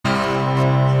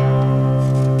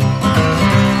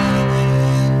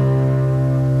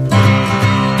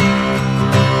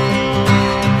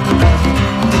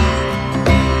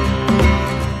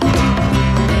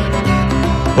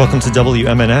Welcome to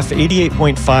WMNF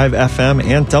 88.5 FM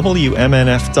and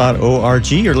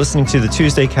WMNF.org. You're listening to the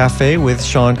Tuesday Cafe with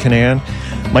Sean Canan.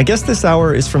 My guest this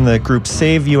hour is from the group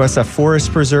Save USF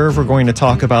Forest Preserve. We're going to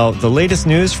talk about the latest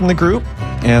news from the group,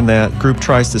 and that group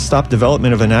tries to stop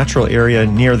development of a natural area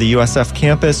near the USF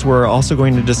campus. We're also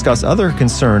going to discuss other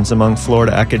concerns among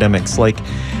Florida academics, like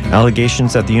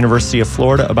allegations at the University of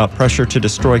Florida about pressure to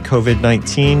destroy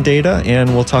COVID-19 data,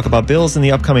 and we'll talk about bills in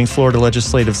the upcoming Florida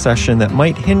legislative session that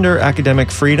might hinder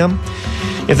academic freedom.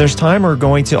 If there's time, we're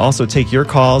going to also take your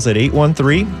calls at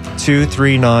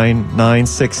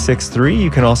 813-239-9663.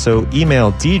 You can also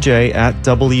email DJ at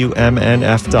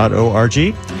WMNF.org,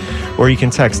 or you can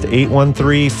text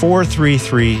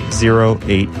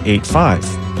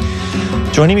 813-433-0885.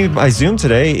 Joining me by Zoom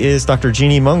today is Dr.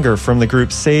 Jeannie Munger from the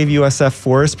group Save USF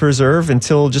Forest Preserve.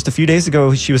 Until just a few days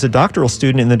ago, she was a doctoral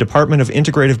student in the Department of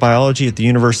Integrative Biology at the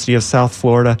University of South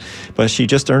Florida, but she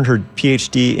just earned her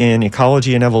PhD in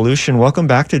Ecology and Evolution. Welcome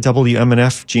back to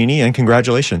WMNF, Jeannie, and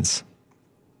congratulations.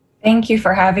 Thank you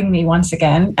for having me once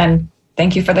again, and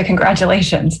thank you for the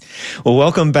congratulations. Well,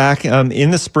 welcome back.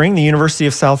 In the spring, the University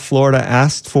of South Florida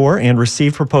asked for and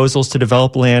received proposals to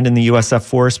develop land in the USF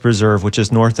Forest Preserve, which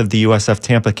is north of the USF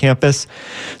Tampa campus.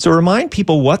 So remind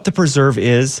people what the preserve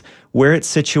is, where it's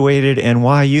situated, and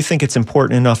why you think it's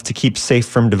important enough to keep safe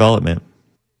from development.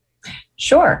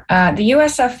 Sure. The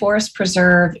USF Forest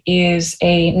Preserve is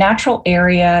a natural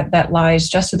area that lies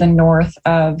just to the north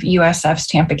of USF's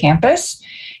Tampa campus.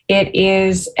 It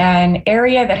is an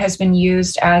area that has been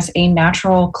used as a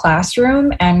natural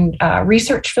classroom and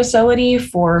research facility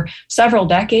for several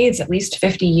decades, at least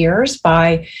 50 years,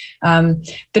 by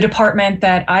the department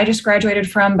that I just graduated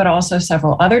from, but also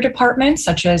several other departments,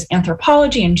 such as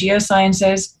anthropology and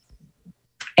geosciences.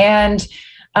 And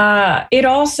it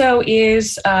also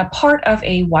is part of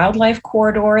a wildlife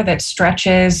corridor that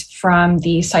stretches from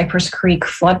the Cypress Creek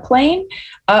floodplain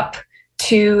up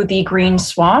to the Green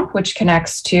Swamp, which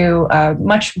connects to a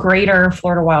much greater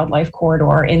Florida wildlife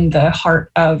corridor in the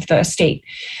heart of the state.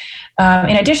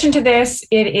 In addition to this,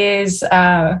 it is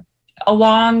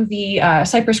along the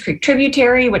Cypress Creek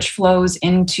tributary, which flows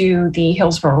into the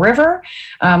Hillsborough River,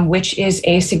 which is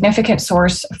a significant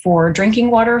source for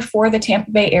drinking water for the Tampa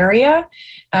Bay area.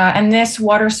 And this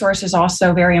water source is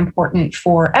also very important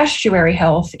for estuary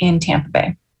health in Tampa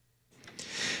Bay.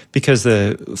 Because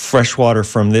the fresh water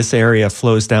from this area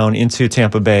flows down into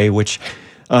Tampa Bay, which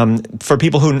for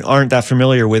people who aren't that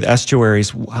familiar with estuaries,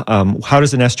 how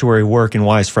does an estuary work and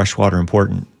why is fresh water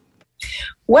important?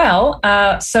 Well,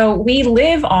 so we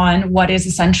live on what is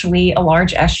essentially a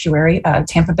large estuary.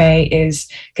 Tampa Bay is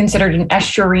considered an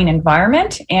estuarine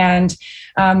environment. And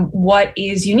what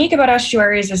is unique about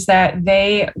estuaries is that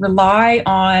they rely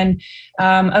on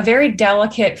a very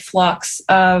delicate flux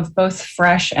of both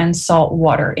fresh and salt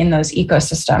water in those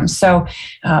ecosystems. So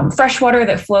fresh water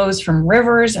that flows from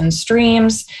rivers and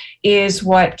streams is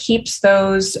what keeps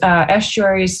those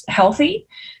estuaries healthy.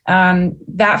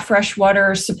 That fresh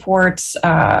water supports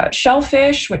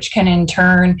shellfish, which can in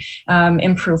turn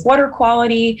improve water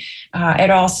quality.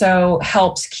 It also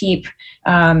helps keep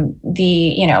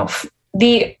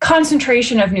the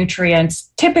concentration of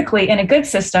nutrients, typically in a good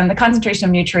system, the concentration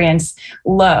of nutrients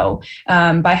low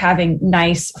by having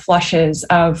nice flushes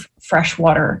of fresh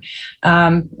water.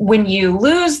 When you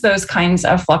lose those kinds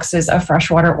of fluxes of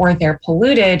fresh water or they're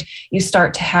polluted, you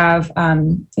start to have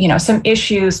some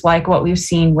issues like what we've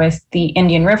seen with the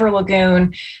Indian River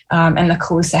Lagoon and the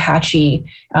Caloosahatchee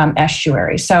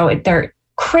estuary. So they're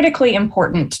critically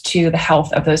important to the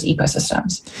health of those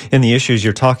ecosystems. And the issues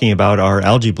you're talking about are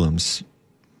algae blooms.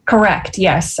 Correct,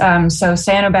 yes. So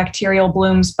cyanobacterial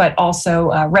blooms, but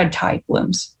also red tide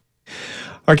blooms.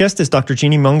 Our guest is Dr.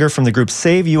 Jeannie Munger from the group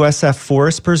Save USF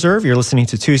Forest Preserve. You're listening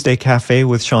to Tuesday Cafe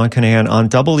with Sean Canan on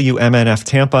WMNF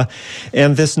Tampa.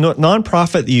 And this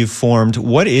nonprofit that you've formed,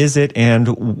 what is it and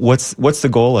what's the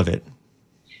goal of it?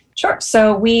 Sure.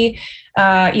 So we,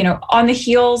 on the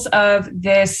heels of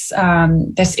this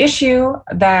issue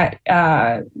that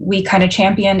we kind of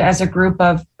championed as a group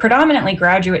of predominantly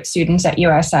graduate students at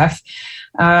USF,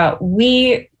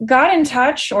 we got in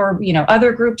touch, or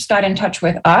other groups got in touch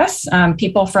with us,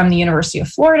 people from the University of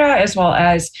Florida, as well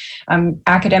as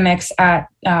academics at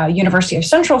University of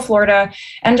Central Florida,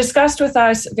 and discussed with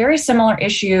us very similar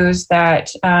issues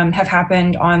that have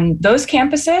happened on those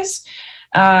campuses.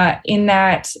 in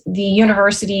that the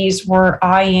universities were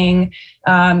eyeing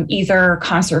either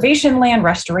conservation land,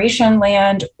 restoration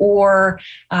land, or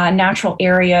natural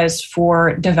areas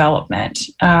for development.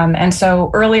 And so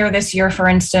earlier this year, for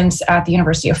instance, at the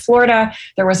University of Florida,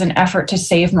 there was an effort to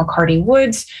save McCarty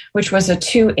Woods, which was a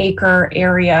 2-acre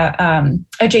area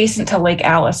adjacent to Lake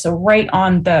Alice, so right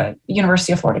on the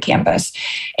University of Florida campus.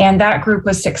 And that group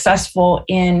was successful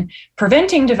in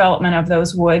preventing development of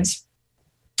those woods.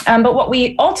 But what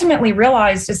we ultimately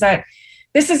realized is that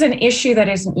this is an issue that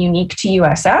isn't unique to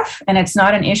USF, and it's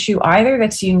not an issue either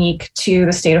that's unique to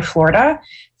the state of Florida,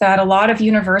 that a lot of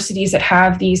universities that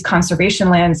have these conservation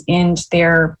lands in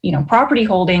their property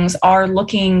holdings are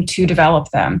looking to develop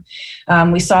them.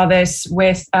 We saw this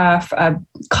with a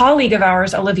colleague of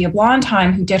ours, Olivia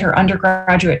Blondheim, who did her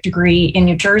undergraduate degree in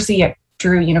New Jersey at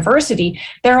Drew University.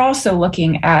 They're also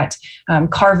looking at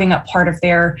carving up part of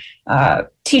their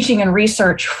teaching and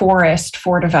research forest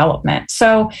for development.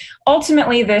 So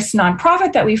ultimately, this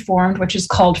nonprofit that we formed, which is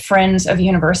called Friends of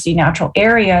University Natural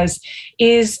Areas,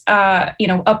 is a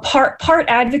part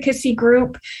advocacy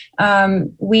group.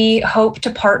 We hope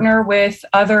to partner with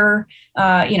other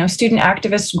student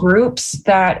activist groups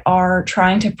that are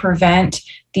trying to prevent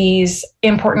these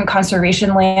important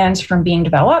conservation lands from being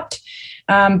developed.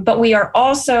 But we are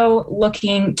also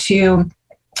looking to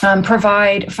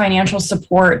provide financial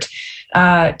support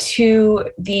to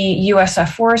the USF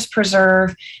Forest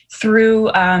Preserve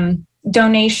through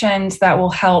donations that will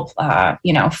help,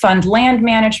 fund land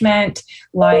management,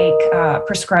 like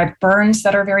prescribed burns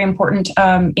that are very important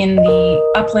in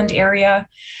the upland area,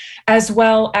 as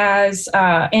well as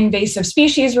invasive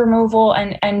species removal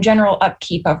and general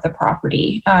upkeep of the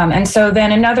property. And so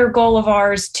then another goal of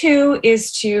ours, too,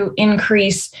 is to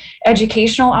increase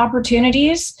educational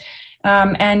opportunities.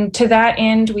 And to that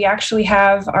end, we actually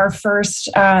have our first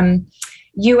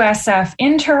USF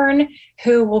intern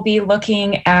who will be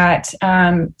looking at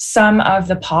some of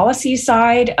the policy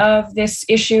side of this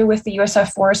issue with the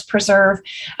USF Forest Preserve,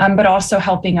 but also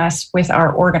helping us with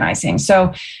our organizing.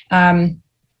 So,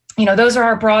 those are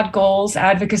our broad goals: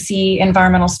 advocacy,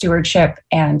 environmental stewardship,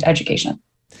 and education.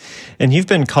 And you've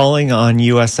been calling on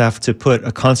USF to put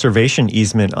a conservation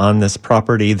easement on this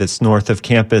property that's north of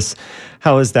campus.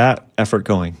 How is that effort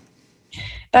going?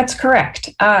 That's correct.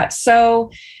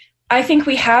 So I think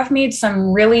we have made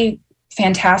some really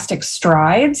fantastic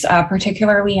strides,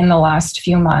 particularly in the last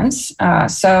few months.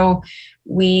 So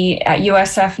we at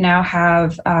USF now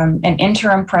have an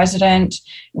interim president,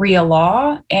 Rhea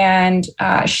Law, and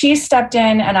she stepped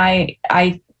in, and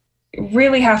I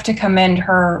really have to commend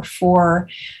her for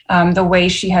the way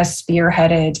she has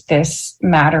spearheaded this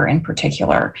matter in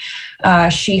particular.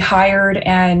 She hired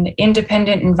an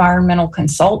independent environmental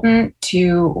consultant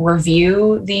to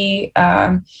review the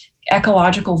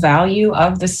ecological value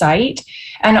of the site.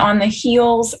 And on the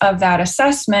heels of that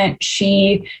assessment,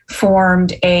 she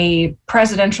formed a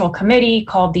presidential committee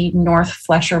called the North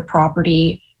Fletcher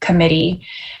Property Committee,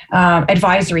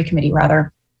 Advisory Committee,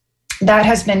 rather. That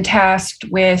has been tasked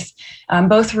with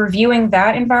both reviewing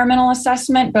that environmental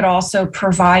assessment, but also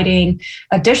providing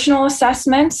additional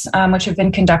assessments, which have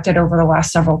been conducted over the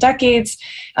last several decades,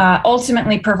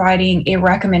 ultimately providing a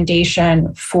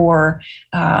recommendation for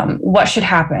what should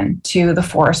happen to the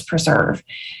forest preserve.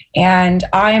 And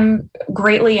I'm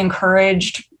greatly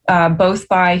encouraged both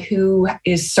by who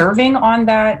is serving on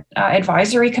that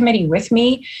advisory committee with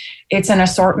me. It's an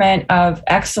assortment of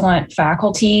excellent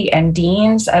faculty and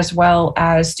deans, as well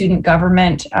as student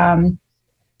government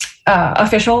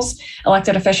officials,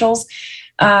 elected officials.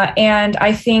 And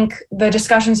I think the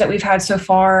discussions that we've had so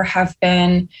far have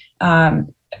been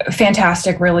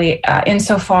fantastic, really,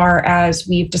 insofar as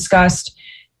we've discussed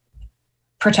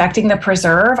protecting the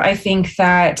preserve. I think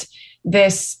that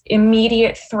this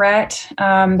immediate threat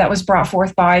that was brought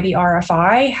forth by the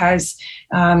RFI has,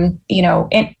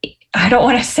 I don't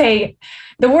want to say,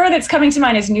 the word that's coming to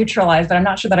mind is neutralized, but I'm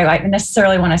not sure that I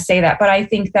necessarily want to say that. But I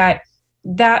think that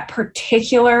that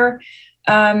particular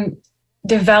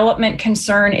development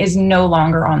concern is no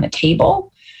longer on the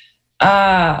table.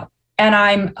 And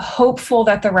I'm hopeful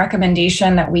that the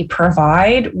recommendation that we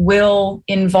provide will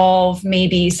involve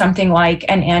maybe something like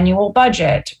an annual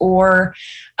budget or,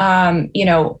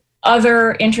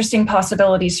 other interesting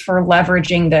possibilities for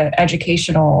leveraging the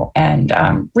educational and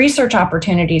research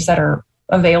opportunities that are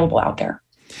available out there.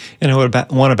 And I would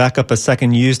want to back up a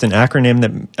second. You used an acronym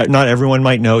that not everyone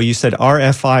might know. You said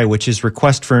RFI, which is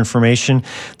Request for Information.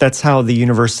 That's how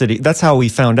we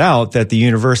found out that the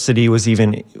university was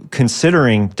even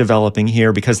considering developing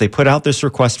here, because they put out this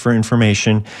request for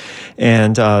information.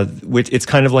 And it's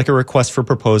kind of like a request for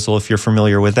proposal, if you're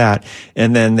familiar with that.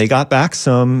 And then they got back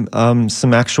some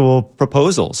actual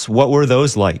proposals. What were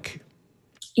those like?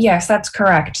 Yes, that's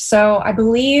correct. So I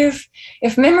believe,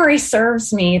 if memory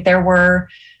serves me, there were,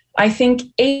 I think,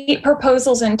 8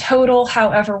 proposals in total.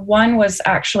 However, one was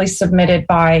actually submitted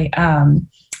by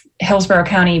Hillsborough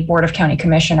County Board of County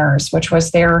Commissioners, which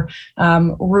was their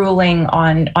ruling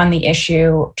on the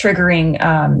issue, triggering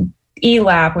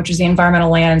ELAP, which is the Environmental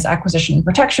Lands Acquisition and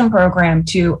Protection Program,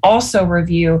 to also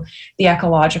review the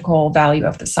ecological value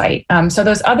of the site. So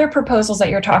those other proposals that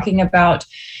you're talking about,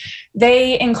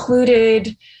 they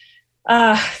included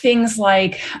things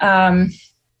like,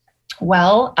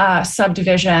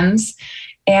 subdivisions,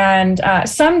 and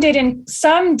some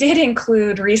did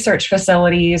include research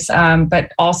facilities,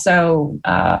 but also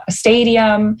a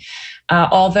stadium.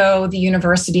 Although the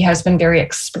university has been very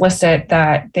explicit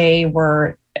that they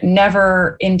were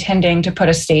never intending to put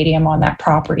a stadium on that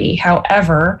property.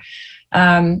 However,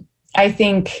 I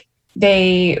think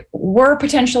they were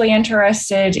potentially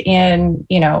interested in,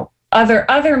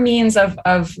 other means of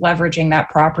leveraging that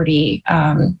property,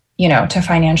 to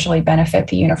financially benefit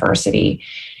the university.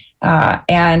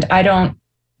 And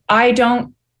I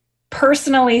don't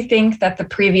personally think that the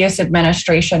previous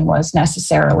administration was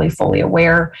necessarily fully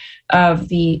aware of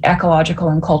the ecological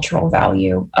and cultural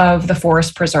value of the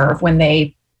forest preserve when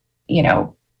they,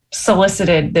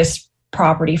 solicited this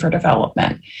property for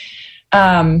development.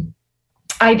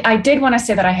 I did want to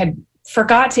say that I had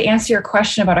forgot to answer your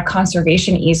question about a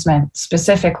conservation easement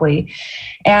specifically.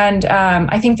 And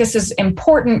I think this is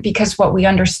important because what we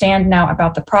understand now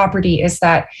about the property is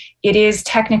that it is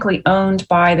technically owned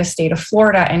by the state of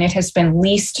Florida, and it has been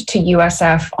leased to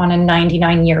USF on a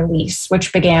 99-year lease,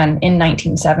 which began in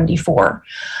 1974.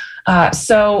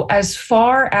 So as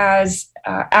far as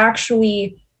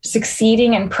actually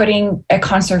succeeding in putting a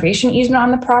conservation easement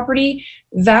on the property,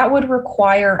 that would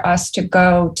require us to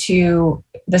go to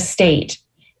the state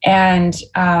and,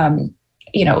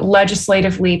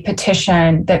 legislatively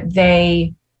petition that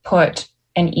they put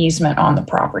an easement on the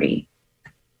property.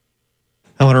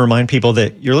 I want to remind people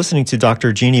that you're listening to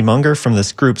Dr. Jeannie Munger from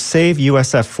this group Save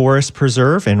USF Forest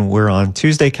Preserve, and we're on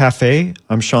Tuesday Cafe.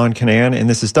 I'm Sean Canan, and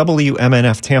this is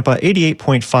WMNF Tampa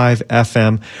 88.5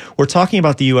 FM. We're talking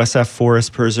about the USF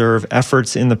Forest Preserve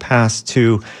efforts in the past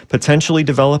to potentially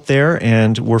develop there,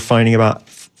 and we're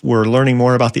learning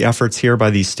more about the efforts here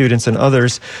by these students and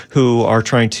others who are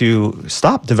trying to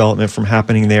stop development from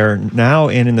happening there now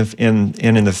and in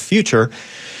the future.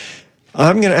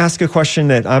 I'm going to ask a question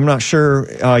that I'm not sure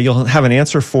you'll have an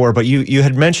answer for, but you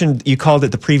had mentioned, you called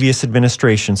it the previous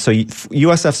administration. So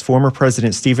USF's former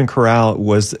president, Stephen Corral,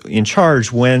 was in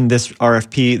charge when this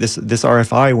RFP, this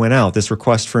RFI went out, this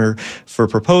request for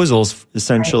proposals,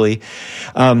 essentially.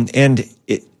 Right. And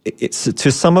it's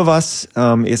to some of us,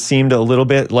 it seemed a little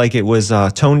bit like it was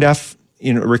tone deaf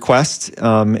request,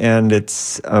 and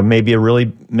it's maybe a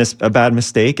bad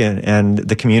mistake, and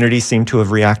the community seemed to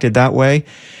have reacted that way.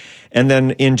 And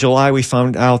then in July, we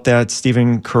found out that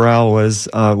Stephen Corral was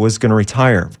going to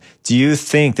retire. Do you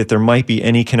think that there might be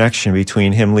any connection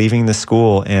between him leaving the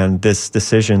school and this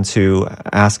decision to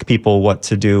ask people what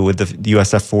to do with the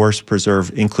USF Forest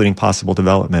Preserve, including possible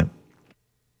development?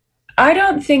 I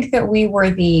don't think that we were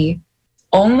the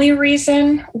only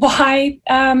reason why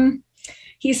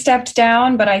he stepped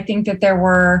down, but I think that there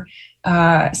were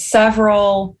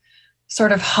several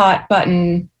sort of hot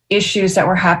button issues that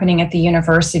were happening at the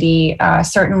university.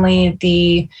 Certainly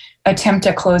the attempt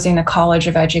at closing the College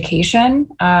of Education,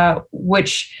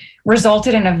 which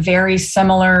resulted in a very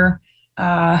similar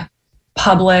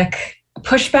public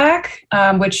pushback,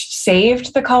 which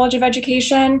saved the College of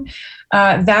Education.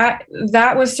 That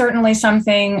was certainly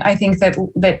something I think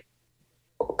that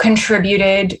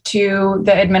contributed to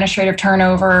the administrative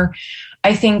turnover.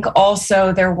 I think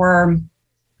also there were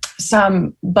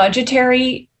some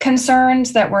budgetary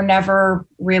concerns that were never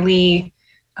really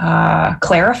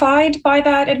clarified by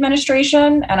that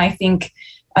administration. And I think,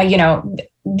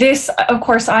 this, of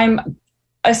course, I'm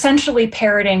essentially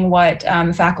parroting what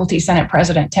Faculty Senate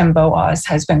President Tim Boas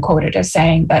has been quoted as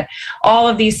saying, that all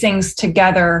of these things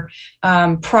together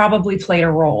probably played a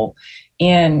role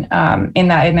in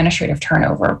that administrative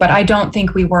turnover. But I don't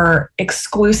think we were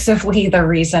exclusively the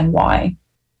reason why.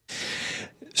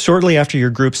 Shortly after your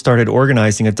group started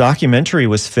organizing, a documentary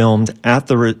was filmed at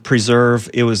the preserve.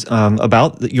 It was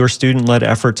about your student-led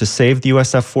effort to save the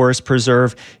USF Forest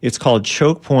Preserve. It's called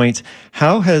Choke Point.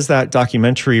 How has that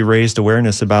documentary raised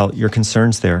awareness about your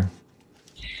concerns there?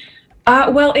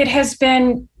 Well, it has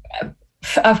been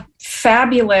a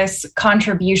fabulous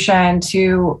contribution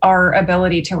to our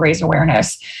ability to raise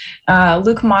awareness.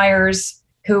 Luke Myers,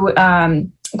 who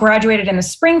graduated in the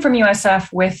spring from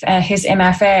USF with his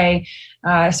MFA,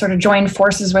 sort of joined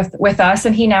forces with us,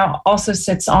 and he now also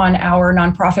sits on our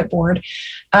nonprofit board.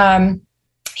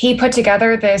 He put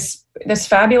together this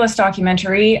fabulous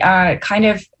documentary, kind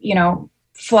of,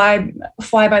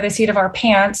 fly by the seat of our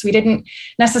pants. We didn't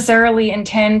necessarily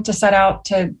intend to set out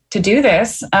to do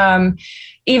this.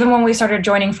 Even when we started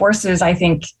joining forces, I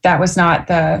think that was not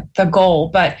the goal,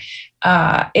 but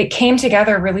it came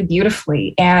together really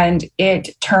beautifully, and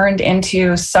it turned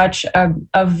into such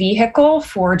a vehicle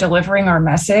for delivering our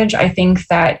message. I think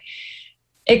that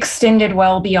extended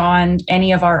well beyond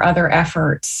any of our other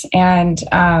efforts. And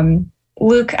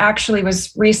Luke actually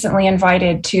was recently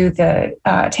invited to the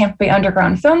Tampa Bay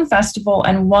Underground Film Festival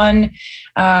and won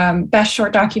Best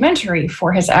Short Documentary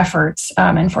for his efforts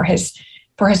and for his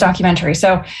documentary.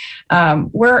 So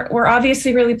we're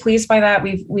obviously really pleased by that.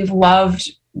 We've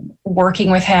loved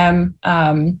working with him,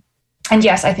 and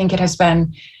yes, I think it has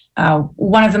been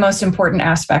one of the most important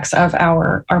aspects of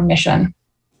our mission.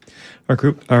 Our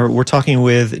group, we're talking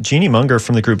with Jeannie Munger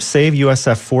from the group Save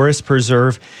USF Forest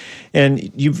Preserve,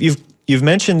 and you've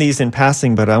mentioned these in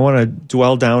passing, but I want to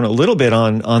dwell down a little bit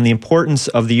on the importance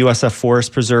of the USF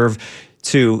Forest Preserve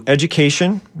to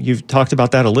education. You've talked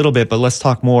about that a little bit, but let's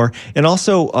talk more, and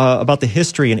also about the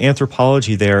history and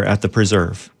anthropology there at the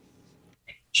preserve.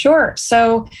 Sure.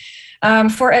 So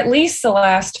for at least the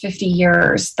last 50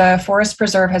 years, the Forest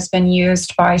Preserve has been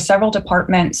used by several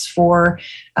departments for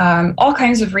all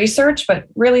kinds of research, but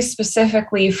really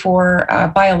specifically for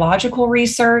biological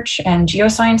research and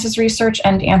geosciences research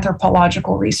and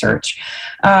anthropological research.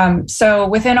 So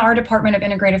within our Department of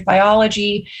Integrative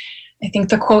Biology, I think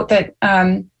the quote that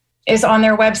is on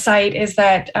their website is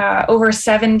that over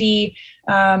 70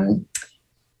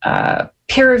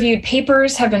 peer-reviewed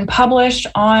papers have been published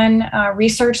on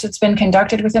research that's been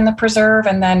conducted within the preserve,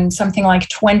 and then something like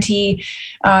 20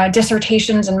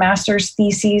 dissertations and master's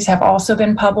theses have also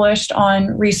been published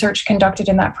on research conducted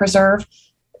in that preserve.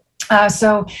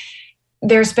 So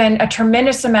there's been a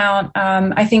tremendous amount.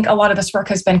 I think a lot of this work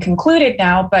has been concluded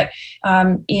now, but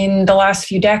in the last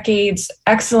few decades,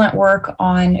 excellent work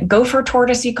on gopher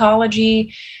tortoise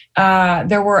ecology.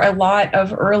 There were a lot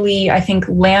of early, I think,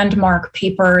 landmark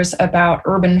papers about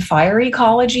urban fire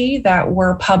ecology that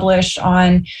were published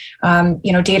on,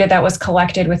 data that was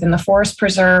collected within the Forest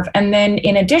Preserve. And then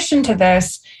in addition to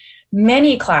this,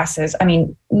 many classes,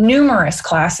 numerous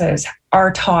classes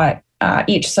are taught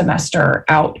each semester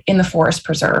out in the Forest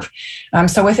Preserve.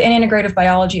 So within integrative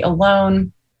biology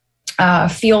alone,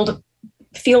 field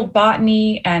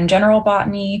botany and general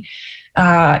botany,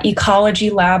 ecology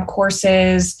lab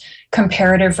courses,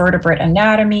 comparative vertebrate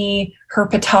anatomy,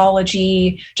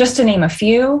 herpetology, just to name a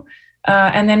few.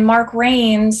 And then Mark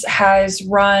Rains has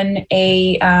run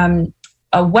a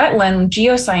wetland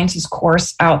geosciences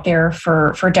course out there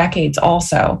for decades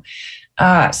also.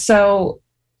 So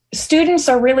students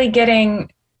are really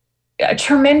getting a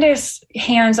tremendous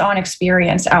hands-on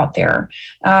experience out there.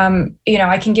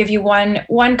 I can give you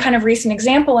one kind of recent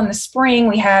example. In the spring,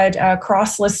 we had a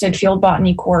cross-listed field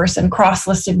botany course, and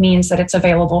cross-listed means that it's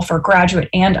available for graduate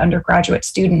and undergraduate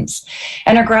students.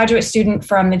 And a graduate student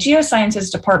from the geosciences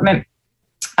department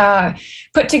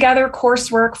put together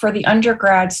coursework for the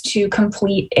undergrads to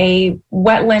complete a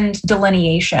wetland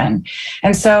delineation.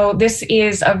 And so this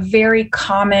is a very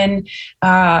common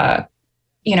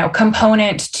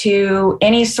component to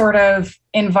any sort of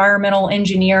environmental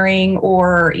engineering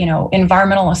or,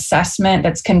 environmental assessment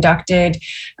that's conducted,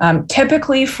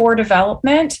 typically for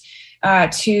development,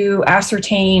 to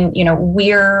ascertain,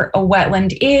 where a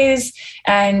wetland is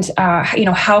and,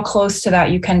 how close to that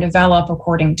you can develop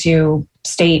according to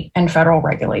state and federal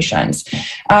regulations.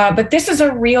 But this is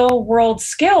a real world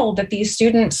skill that these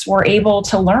students were able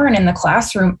to learn in the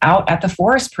classroom out at the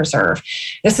Forest Preserve.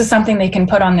 This is something they can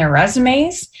put on their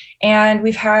resumes. And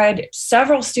we've had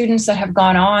several students that have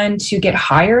gone on to get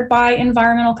hired by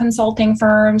environmental consulting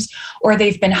firms, or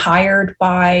they've been hired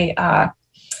by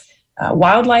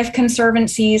wildlife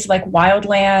conservancies like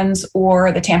Wildlands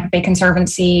or the Tampa Bay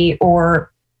Conservancy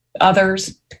or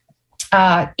others,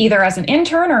 either as an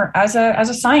intern or as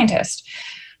a scientist.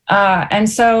 And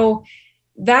so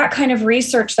that kind of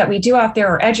research that we do out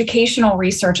there, or educational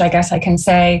research, I guess I can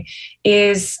say,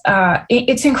 is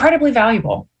it's incredibly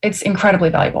valuable. It's incredibly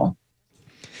valuable.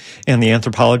 And the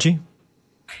anthropology?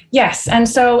 Yes. And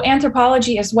so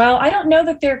anthropology as well. I don't know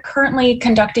that they're currently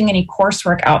conducting any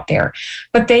coursework out there,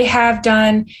 but they have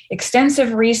done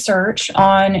extensive research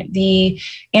on the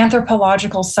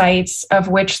anthropological sites, of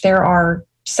which there are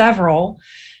several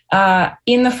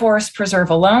in the Forest Preserve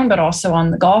alone, but also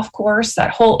on the golf course.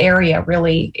 That whole area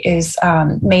really is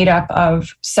made up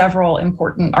of several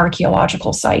important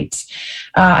archaeological sites.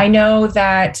 I know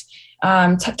that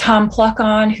Tom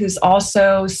Pluckon, who's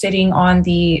also sitting on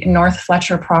the North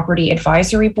Fletcher Property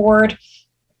Advisory Board,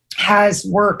 has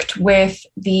worked with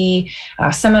the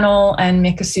Seminole and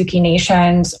Miccosukee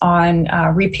nations on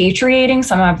repatriating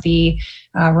some of the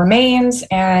remains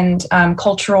and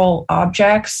cultural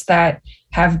objects that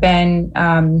have been,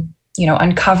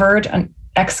 uncovered and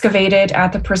excavated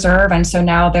at the preserve. And so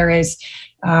now there is,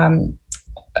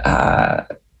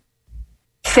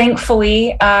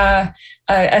 thankfully, a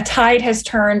tide has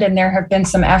turned, and there have been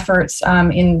some efforts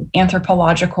in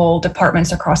anthropological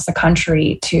departments across the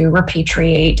country to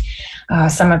repatriate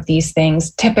some of these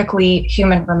things, typically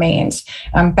human remains,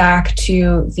 back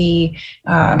to the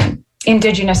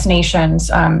indigenous nations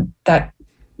that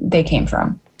they came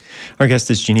from. Our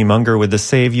guest is Jeannie Munger with the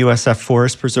Save USF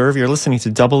Forest Preserve. You're listening to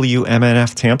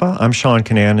WMNF Tampa. I'm Sean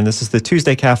Canan, and this is the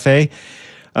Tuesday Cafe.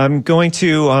 I'm going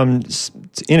to,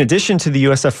 in addition to the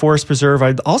USF Forest Preserve,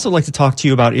 I'd also like to talk to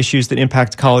you about issues that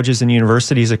impact colleges and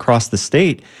universities across the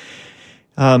state.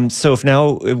 So if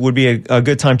now it would be a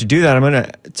good time to do that, I'm going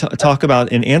to talk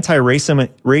about an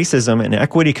anti-racism and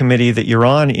equity committee that you're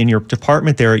on in your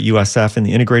department there at USF, in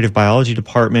the Integrative Biology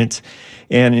Department.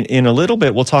 And in a little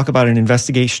bit, we'll talk about an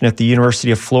investigation at the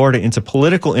University of Florida into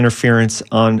political interference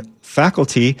on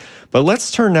faculty. But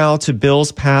let's turn now to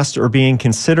bills passed or being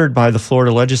considered by the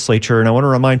Florida legislature. And I want to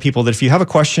remind people that if you have a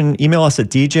question, email us at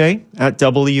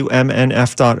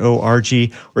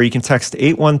dj@wmnf.org, or you can text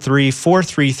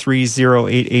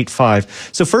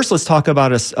 813-433-0885. So first, let's talk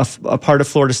about a part of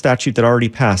Florida statute that already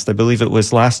passed. I believe it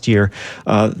was last year.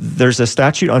 There's a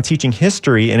statute on teaching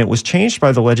history, and it was changed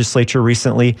by the legislature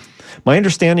recently. My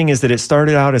understanding is that it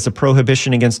started out as a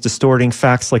prohibition against distorting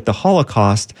facts like the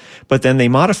Holocaust, but then they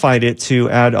modified it to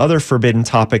add other forbidden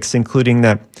topics, including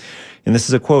that, and this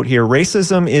is a quote here,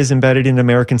 racism is embedded in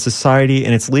American society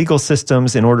and its legal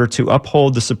systems in order to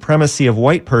uphold the supremacy of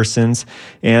white persons.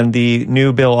 And the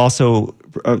new bill also,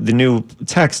 the new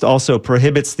text also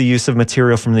prohibits the use of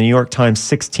material from the New York Times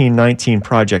 1619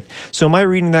 project. So am I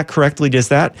reading that correctly? Does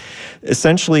that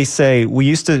essentially say we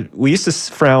used to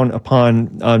frown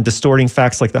upon distorting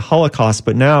facts like the Holocaust,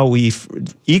 but now we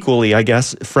equally, I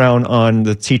guess, frown on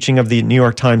the teaching of the New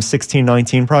York Times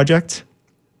 1619 project?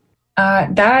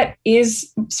 That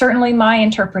is certainly my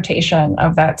interpretation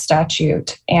of that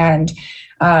statute. And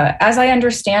as I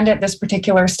understand it, this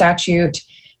particular statute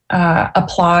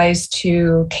applies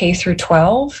to K through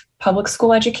 12 public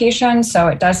school education. So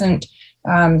it doesn't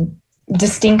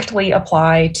distinctly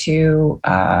apply to,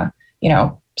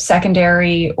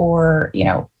 secondary or,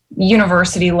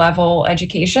 university level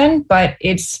education, but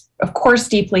it's of course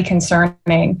deeply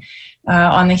concerning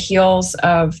on the heels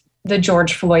of the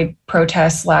George Floyd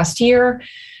protests last year,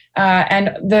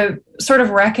 and the sort of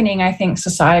reckoning, I think,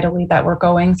 societally that we're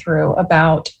going through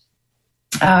about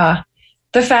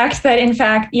the fact that, in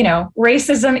fact,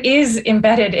 racism is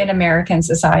embedded in American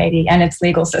society and its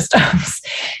legal systems.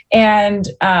 And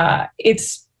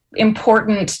it's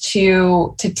important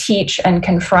to teach and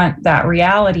confront that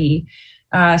reality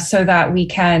so that we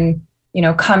can,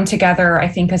 come together, I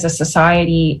think, as a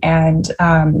society and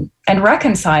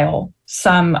reconcile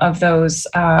some of those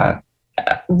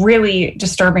really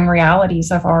disturbing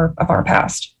realities of our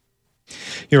past.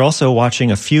 You're also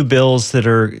watching a few bills that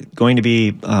are going to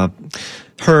be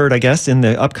heard, I guess, in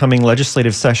the upcoming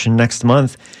legislative session next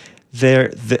month.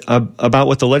 About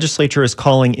what the legislature is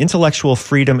calling intellectual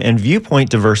freedom and viewpoint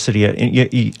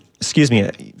diversity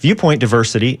viewpoint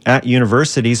diversity at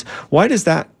universities. Why does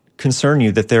that concern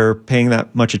you that they're paying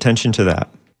that much attention to that?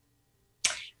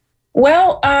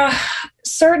 Well,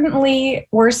 certainly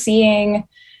we're seeing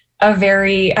I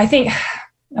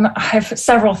have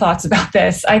several thoughts about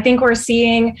this. I think we're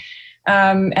seeing,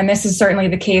 and this is certainly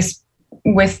the case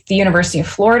with the University of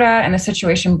Florida and the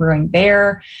situation brewing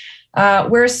there,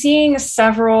 we're seeing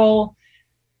several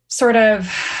sort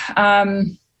of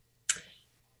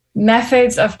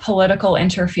methods of political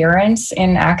interference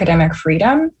in academic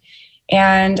freedom.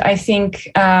 And I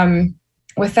think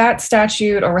with that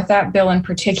statute, or with that bill in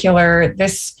particular,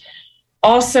 this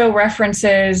also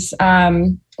references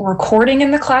recording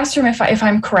in the classroom. If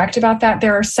I'm correct about that,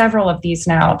 there are several of these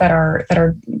now that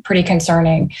are pretty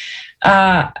concerning.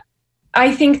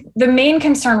 I think the main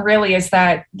concern really is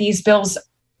that these bills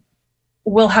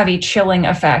will have a chilling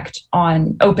effect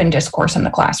on open discourse in the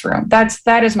classroom.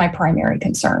 That is my primary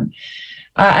concern.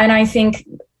 And I think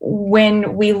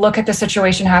when we look at the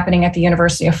situation happening at the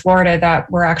University of Florida,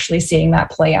 that we're actually seeing that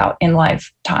play out in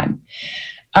lifetime.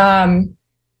 And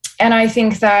I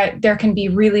think that there can be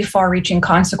really far-reaching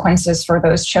consequences for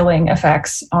those chilling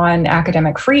effects on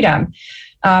academic freedom.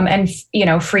 And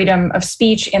freedom of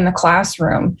speech in the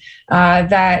classroom,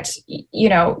 that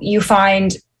you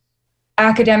find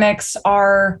academics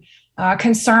are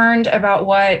concerned about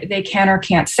what they can or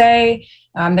can't say.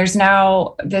 There's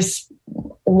now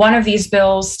one of these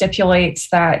bills stipulates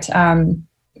that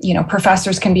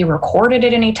professors can be recorded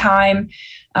at any time,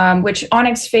 which on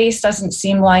its face doesn't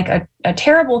seem like a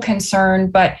terrible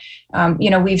concern, but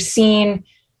we've seen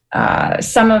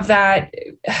some of that,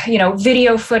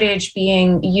 video footage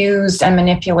being used and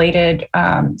manipulated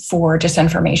for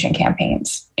disinformation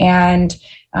campaigns. And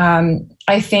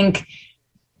I think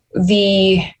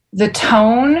the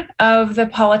tone of the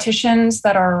politicians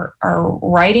that are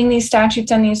writing these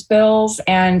statutes and these bills,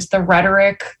 and the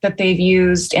rhetoric that they've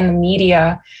used in the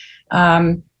media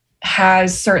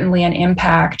has certainly an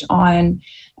impact on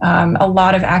a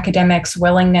lot of academics'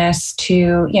 willingness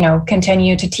to,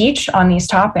 continue to teach on these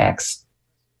topics.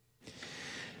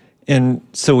 And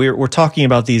so we're talking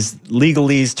about these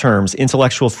legalese terms,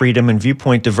 intellectual freedom and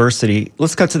viewpoint diversity.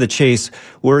 Let's cut to the chase.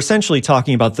 We're essentially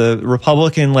talking about the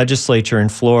Republican legislature in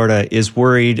Florida is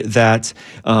worried that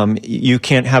you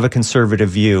can't have a conservative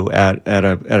view at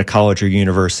a college or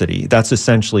university. That's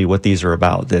essentially what these are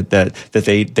about,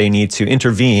 that they need to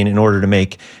intervene in order to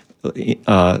make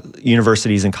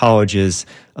universities and colleges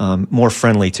more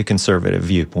friendly to conservative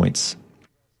viewpoints.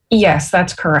 Yes,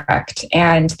 that's correct.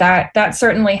 And that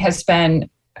certainly has been,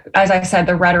 as I said,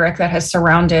 the rhetoric that has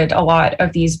surrounded a lot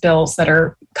of these bills that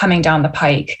are coming down the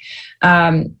pike.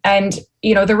 And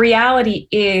the reality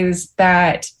is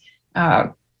that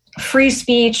free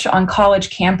speech on college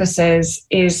campuses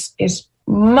is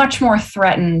much more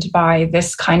threatened by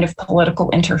this kind of political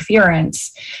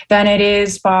interference than it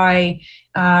is by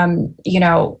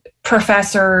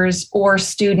professors or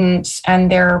students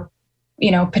and their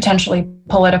potentially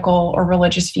political or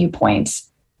religious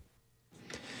viewpoints.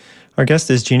 Our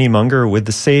guest is Jeannie Munger with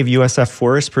the Save USF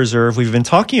Forest Preserve. We've been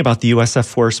talking about the USF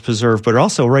Forest Preserve, but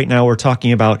also right now we're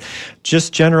talking about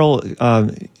just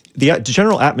the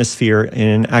general atmosphere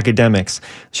in academics.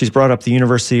 She's brought up the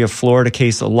University of Florida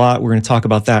case a lot. We're going to talk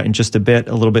about that in just a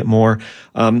little bit more.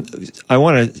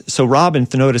 So Rob in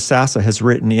Thinota Sassa has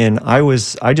written in,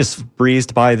 I just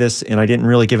breezed by this and I didn't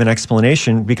really give an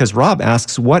explanation because Rob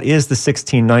asks, what is the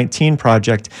 1619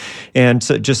 Project? And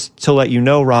just to let you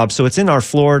know, Rob, so it's in our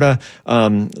Florida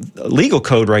legal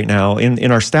code right now,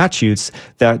 in our statutes,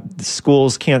 that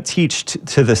schools can't teach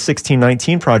to the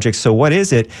 1619 Project. So what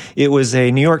is it? It was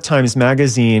a New York Times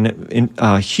Magazine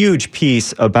huge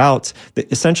piece about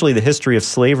essentially the history of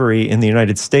slavery in the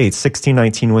United States.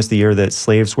 1619 was the year that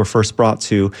slaves were first brought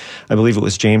to, I believe it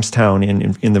was Jamestown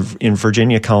in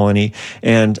Virginia colony,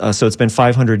 and so it's been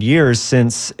 500 years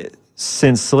since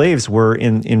slaves were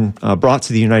brought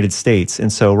to the United States.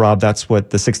 And so, Rob, that's what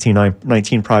the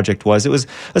 1619 Project was. It was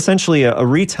essentially a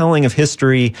retelling of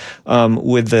history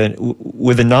with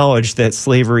the knowledge that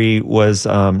slavery was,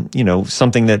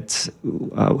 something that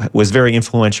was very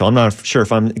influential. I'm not sure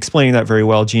if I'm explaining that very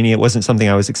well, Jeannie. It wasn't something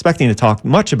I was expecting to talk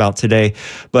much about today.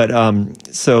 But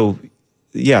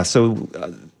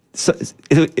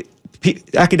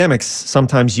academics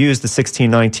sometimes use the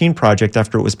 1619 Project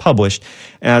after it was published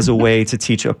as a way to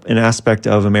teach an aspect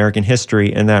of American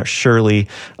history, and that surely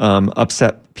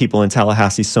upset people in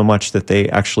Tallahassee so much that they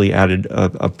actually added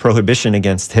a prohibition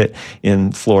against it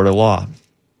in Florida law.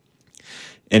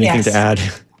 Anything to add?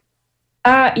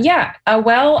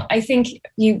 Well, I think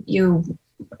you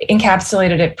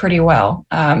encapsulated it pretty well.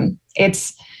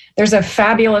 There's a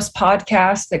fabulous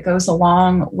podcast that goes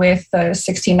along with the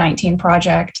 1619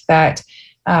 Project that,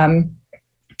 I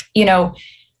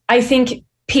think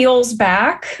peels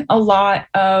back a lot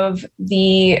of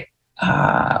the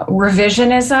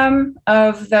revisionism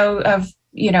of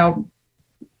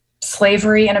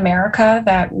slavery in America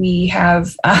that we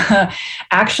have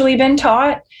actually been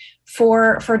taught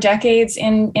for decades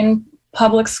in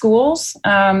public schools,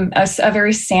 a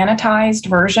very sanitized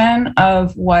version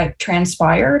of what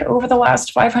transpired over the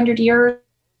last 500 years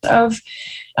of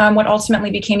what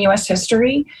ultimately became U.S.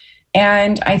 history.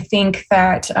 And I think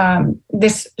that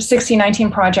this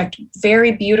 1619 Project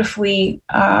very beautifully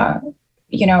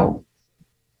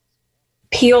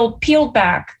peeled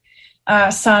back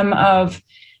some of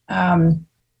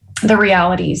the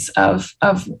realities of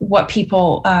what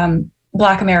people,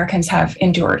 Black Americans, have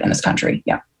endured in this country.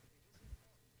 Yeah.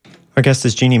 Our guest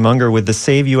is Jeannie Munger with the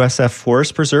Save USF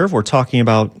Forest Preserve. We're talking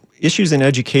about issues in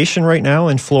education right now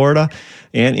in Florida,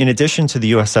 and in addition to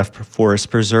the USF Forest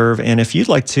Preserve. And if you'd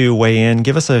like to weigh in,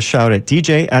 give us a shout at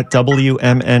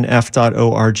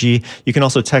dj@wmnf.org. You can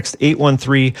also text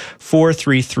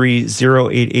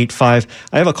 813-433-0885.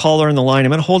 I have a caller on the line.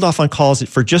 I'm going to hold off on calls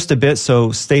for just a bit,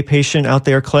 so stay patient out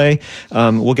there, Clay.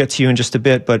 We'll get to you in just a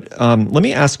bit. But let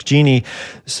me ask Jeannie,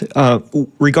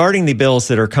 regarding the bills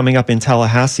that are coming up in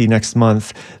Tallahassee next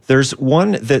month, there's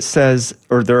one that says,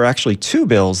 or there are actually two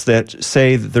bills that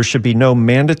say that there should be no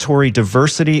mandatory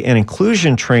diversity and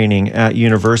inclusion training at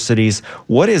universities.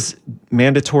 What is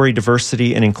mandatory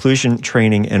diversity and inclusion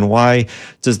training, and might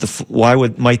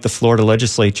the Florida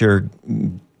legislature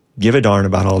give a darn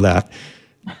about all that?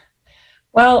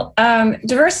 Well,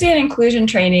 diversity and inclusion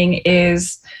training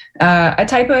is a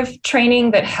type of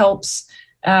training that helps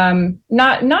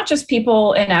not just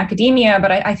people in academia,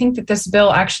 but I think that this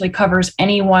bill actually covers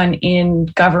anyone in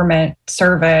government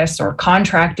service or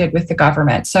contracted with the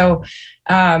government. So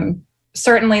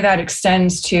certainly that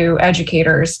extends to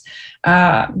educators.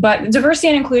 But diversity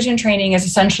and inclusion training is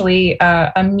essentially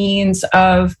a means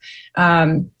of,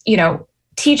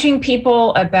 teaching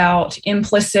people about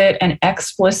implicit and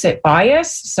explicit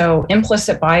bias. So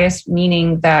implicit bias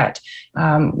meaning that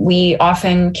we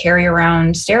often carry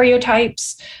around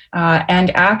stereotypes and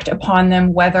act upon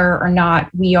them whether or not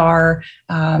we are,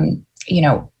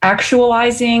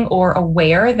 actualizing or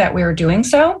aware that we're doing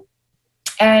so.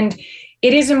 And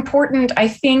it is important, I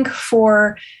think,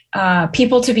 for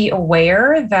people to be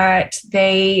aware that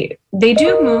they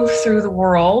do move through the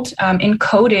world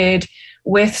encoded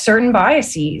with certain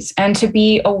biases, and to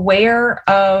be aware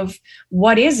of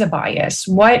what is a bias,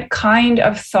 what kind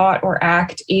of thought or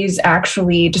act is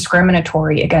actually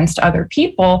discriminatory against other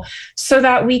people, so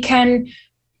that we can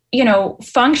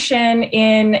function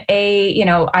in a,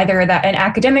 either an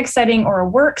academic setting or a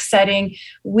work setting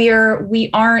where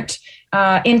we aren't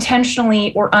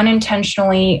intentionally or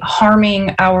unintentionally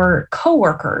harming our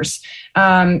coworkers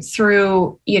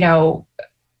through,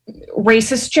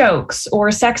 racist jokes or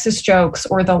sexist jokes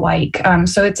or the like.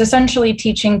 So it's essentially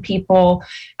teaching people,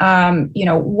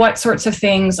 what sorts of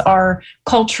things are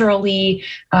culturally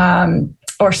or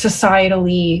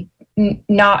societally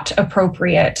not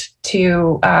appropriate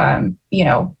to,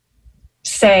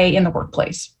 say in the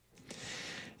workplace.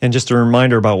 And just a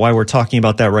reminder about why we're talking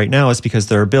about that right now is because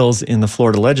there are bills in the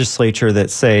Florida legislature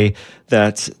that say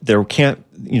that there can't,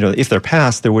 if they're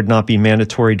passed, there would not be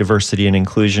mandatory diversity and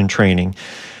inclusion training.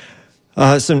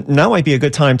 So now might be a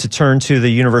good time to turn to the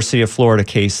University of Florida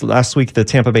case. Last week, the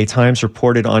Tampa Bay Times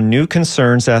reported on new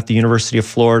concerns at the University of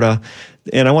Florida,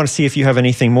 and I want to see if you have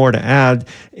anything more to add.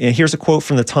 And here's a quote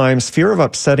from the Times. Fear of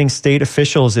upsetting state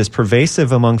officials is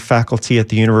pervasive among faculty at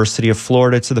the University of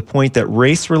Florida to the point that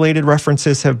race-related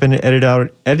references have been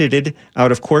edited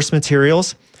out of course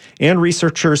materials. And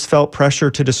researchers felt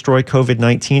pressure to destroy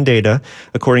COVID-19 data,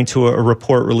 according to a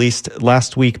report released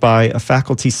last week by a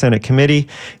faculty Senate committee.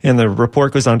 And the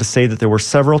report goes on to say that there were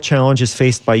several challenges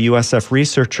faced by USF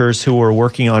researchers who were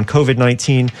working on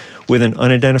COVID-19 with an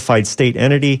unidentified state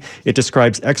entity. It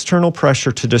describes external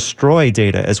pressure to destroy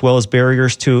data, as well as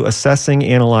barriers to assessing,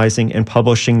 analyzing, and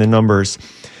publishing the numbers.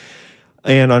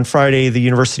 And on Friday, the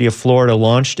University of Florida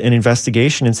launched an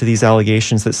investigation into these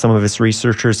allegations that some of its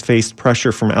researchers faced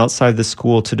pressure from outside the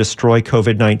school to destroy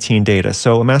COVID-19 data.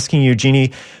 So I'm asking you,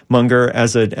 Jeannie Munger,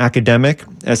 as an academic,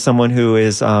 as someone who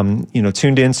is,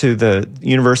 tuned into the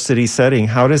university setting,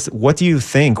 what do you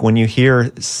think when you hear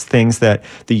things that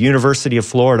the University of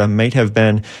Florida might have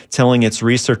been telling its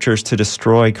researchers to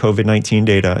destroy COVID-19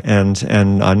 data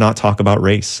and not talk about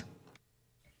race?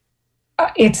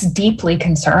 It's deeply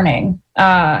concerning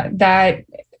that,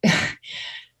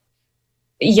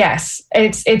 yes,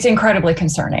 it's incredibly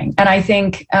concerning. And I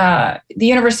think the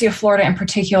University of Florida in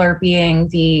particular, being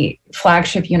the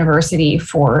flagship university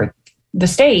for the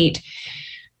state,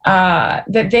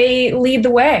 that they lead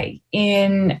the way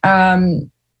in,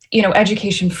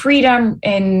 education freedom,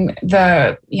 in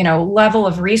the, level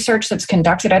of research that's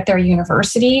conducted at their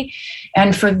university.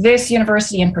 And for this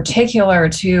university in particular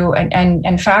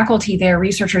and faculty there,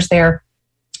 researchers there,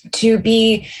 to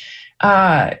be,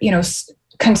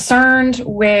 concerned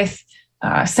with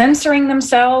censoring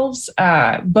themselves,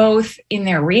 both in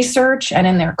their research and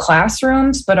in their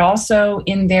classrooms, but also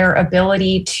in their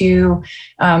ability to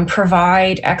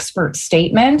provide expert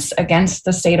statements against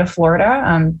the state of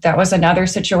Florida. That was another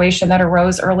situation that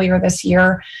arose earlier this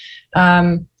year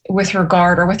with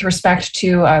respect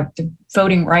to the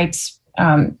voting rights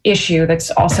issue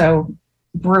that's also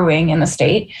brewing in the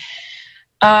state.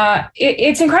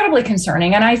 It's incredibly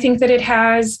concerning, and I think that it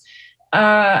has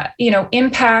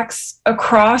impacts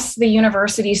across the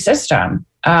university system.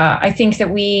 I think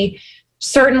that we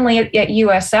certainly at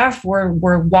USF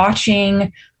we're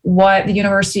watching what the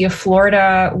University of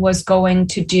Florida was going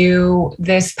to do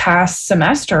this past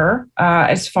semester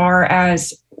as far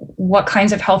as what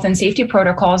kinds of health and safety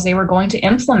protocols they were going to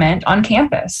implement on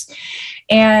campus.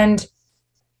 And,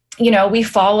 we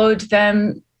followed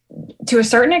them to a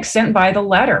certain extent by the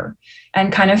letter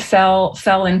and kind of fell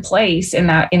in place in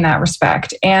that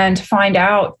respect. And find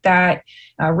out that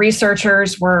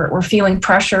researchers were feeling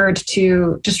pressured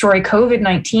to destroy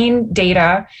COVID-19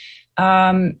 data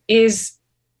is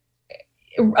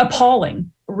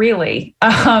appalling, really.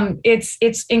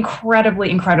 It's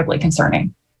incredibly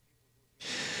concerning.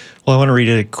 Well, I want to read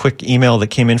a quick email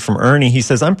that came in from Ernie. He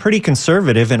says, I'm pretty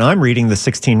conservative and I'm reading the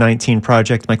 1619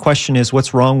 Project. My question is,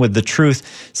 what's wrong with the truth?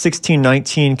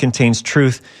 1619 contains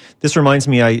truth. This reminds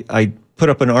me, I put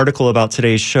up an article about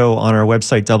today's show on our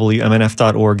website,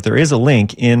 WMNF.org. There is a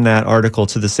link in that article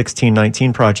to the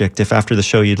 1619 Project if after the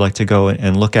show you'd like to go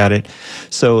and look at it.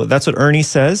 So that's what Ernie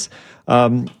says.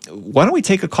 Why don't we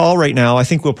take a call right now? I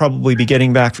think we'll probably be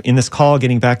getting back to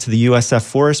the USF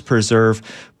Forest Preserve.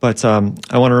 But I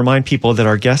want to remind people that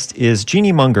our guest is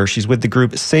Jeannie Munger. She's with the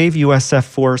group Save USF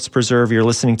Forest Preserve. You're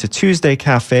listening to Tuesday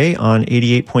Cafe on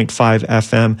 88.5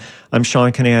 FM. I'm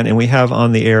Sean Canan, and we have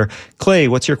on the air Clay.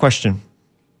 What's your question?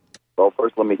 Well,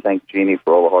 first, let me thank Jeannie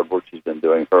for all the hard work she's been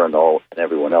doing, her and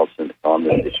everyone else on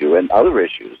this issue and other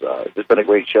issues. It's been a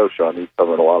great show, Sean. You've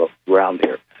covered a lot of ground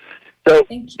here. So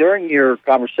during your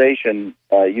conversation,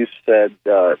 you said,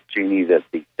 Jeannie, that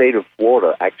the state of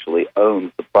Florida actually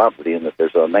owns the property and that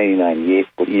there's a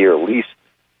 99-year lease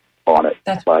on it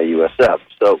by USF.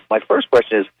 So my first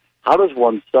question is, how does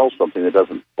one sell something that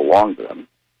doesn't belong to them?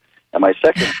 And my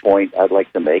second point I'd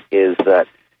like to make is that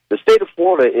the state of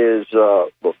Florida is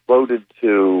voted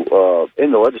to,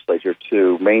 in the legislature,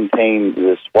 to maintain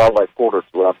this wildlife corridor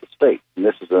throughout the state. And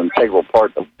this is an integral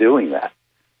part of doing that.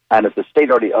 And if the state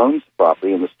already owns the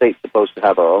property and the state's supposed to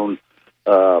have our own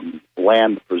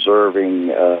land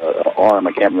preserving arm,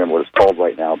 I can't remember what it's called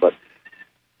right now, but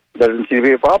there doesn't seem to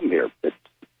be a problem here. It's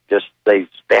just they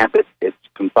stamp it, it's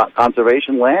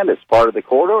conservation land, it's part of the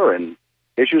corridor, and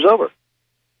issue's over.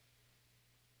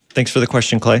 Thanks for the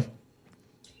question, Clay.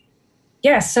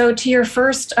 Yeah, so to your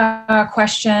first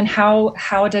question,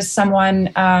 how does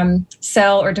someone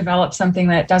sell or develop something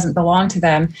that doesn't belong to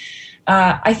them?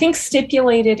 I think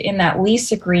stipulated in that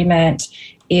lease agreement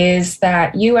is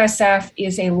that USF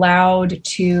is allowed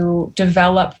to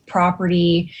develop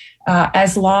property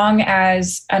as long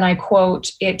as, and I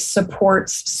quote, it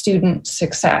supports student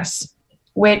success,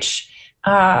 which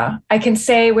I can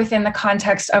say within the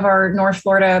context of our North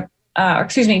Fletcher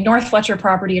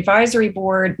Property Advisory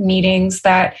Board meetings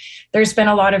that there's been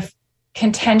a lot of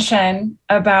contention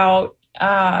about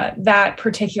that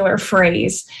particular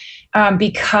phrase.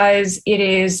 Because it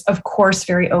is, of course,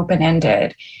 very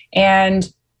open-ended.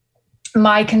 And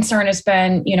my concern has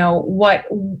been,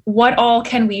 what all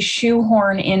can we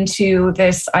shoehorn into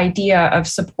this idea of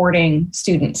supporting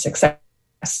student success,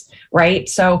 right?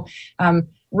 So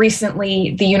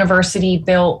recently, the university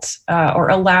built or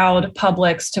allowed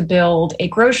Publix to build a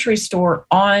grocery store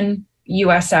on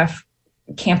USF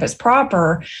campus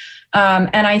proper.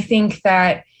 And I think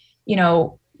that,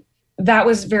 that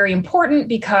was very important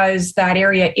because that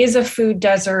area is a food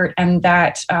desert, and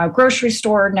that grocery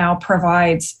store now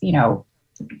provides,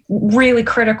 really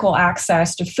critical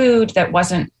access to food that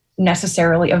wasn't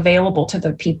necessarily available to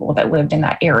the people that lived in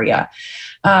that area.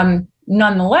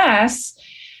 Nonetheless,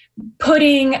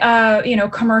 putting,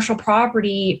 commercial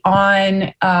property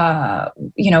on,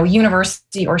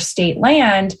 university or state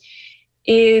land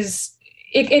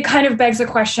it kind of begs the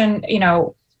question,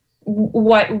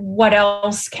 what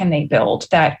else can they build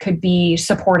that could be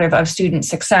supportive of student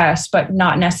success, but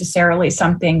not necessarily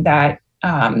something that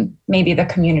maybe the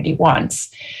community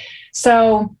wants.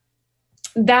 So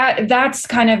that's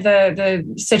kind of the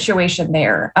situation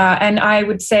there. And I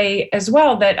would say as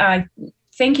well that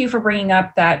thank you for bringing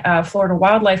up that Florida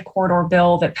Wildlife Corridor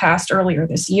bill that passed earlier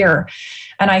this year.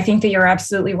 And I think that you're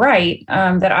absolutely right,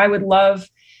 that I would love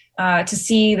to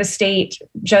see the state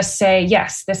just say,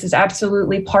 yes, this is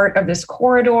absolutely part of this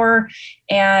corridor,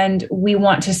 and we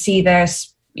want to see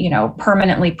this,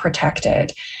 permanently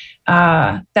protected.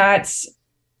 That's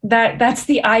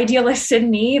the idealist in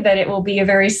me, that it will be a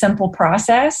very simple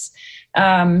process.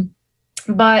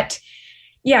 But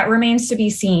yeah, it remains to be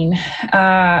seen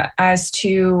as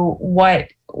to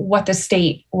what the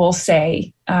state will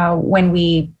say when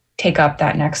we take up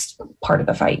that next part of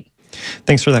the fight.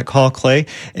 Thanks for that call, Clay.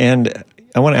 And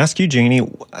I want to ask you, Janie,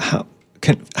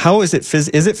 how is it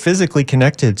physically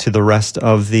connected to the rest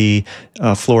of the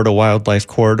Florida Wildlife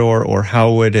Corridor, or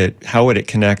how would it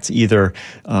connect, either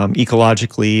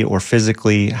ecologically or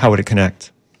physically? How would it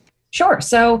connect? Sure.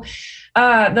 So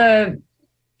the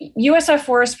USF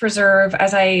Forest Preserve,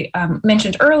 as I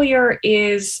mentioned earlier,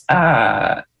 is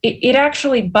it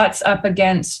actually butts up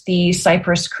against the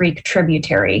Cypress Creek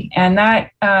tributary, and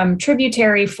that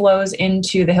tributary flows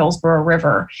into the Hillsborough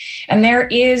River. And there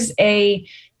is a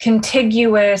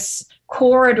contiguous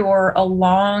corridor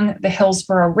along the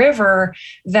Hillsborough River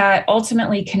that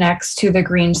ultimately connects to the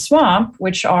Green Swamp,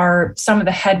 which are some of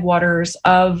the headwaters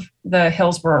of the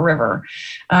Hillsborough River.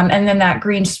 And then that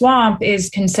Green Swamp is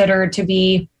considered to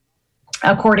be,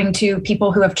 according to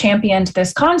people who have championed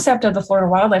this concept of the Florida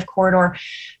Wildlife Corridor,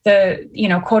 the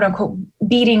quote unquote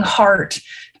beating heart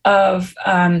of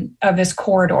this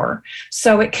corridor.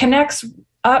 So it connects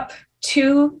up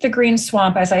to the Green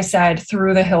Swamp, as I said,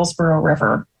 through the Hillsborough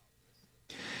River.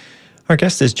 Our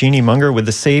guest is Jeannie Munger with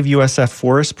the Save USF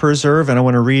Forest Preserve, and I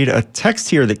want to read a text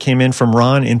here that came in from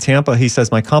Ron in Tampa. He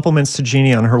says, my compliments to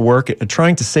Jeannie on her work at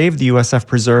trying to save the USF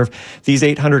Preserve. These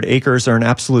 800 acres are an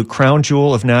absolute crown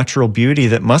jewel of natural beauty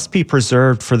that must be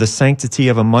preserved for the sanctity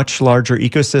of a much larger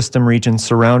ecosystem region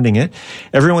surrounding it.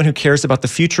 Everyone who cares about the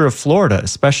future of Florida,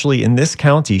 especially in this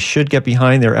county, should get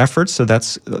behind their efforts. So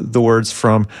that's the words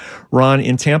from Ron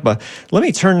in Tampa. Let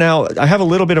me turn now. I have a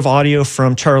little bit of audio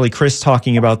from Charlie Crist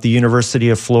talking about the University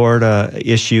of Florida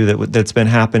issue that's been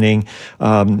happening.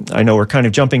 I know we're kind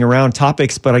of jumping around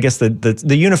topics, but I guess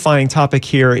the unifying topic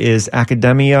here is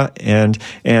academia and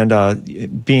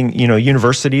being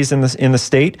universities in the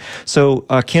state. So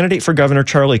candidate for governor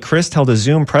Charlie Crist held a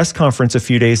Zoom press conference a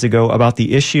few days ago about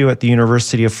the issue at the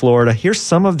University of Florida. Here's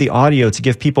some of the audio to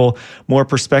give people more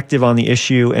perspective on the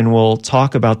issue, and we'll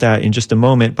talk about that in just a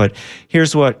moment. But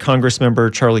here's what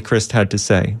Congressmember Charlie Crist had to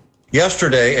say.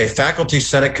 Yesterday, a faculty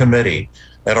senate committee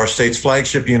at our state's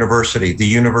flagship university, the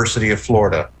University of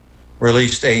Florida,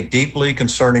 released a deeply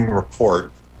concerning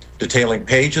report detailing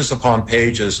pages upon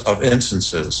pages of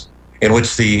instances in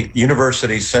which the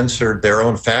university censored their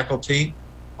own faculty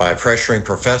by pressuring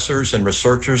professors and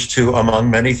researchers to,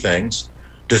 among many things,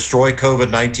 destroy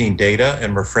COVID-19 data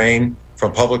and refrain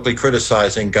from publicly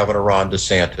criticizing Governor Ron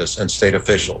DeSantis and state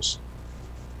officials.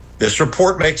 This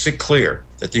report makes it clear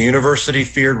that the university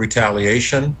feared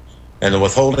retaliation and the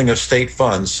withholding of state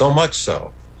funds, so much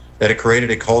so that it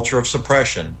created a culture of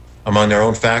suppression among their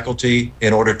own faculty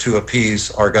in order to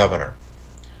appease our governor.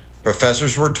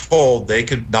 Professors were told they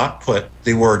could not put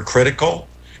the word critical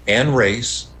and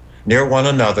race near one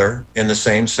another in the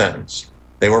same sentence.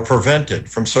 They were prevented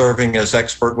from serving as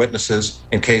expert witnesses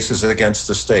in cases against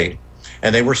the state,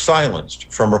 and they were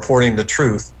silenced from reporting the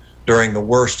truth during the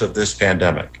worst of this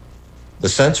pandemic. The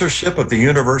censorship of the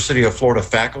University of Florida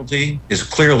faculty is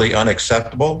clearly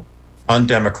unacceptable,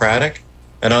 undemocratic,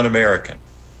 and un-American,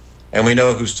 and we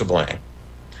know who's to blame.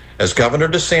 As Governor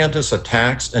DeSantis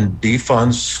attacks and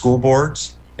defunds school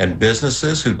boards and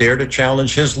businesses who dare to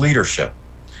challenge his leadership,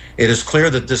 it is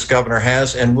clear that this governor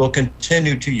has and will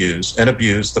continue to use and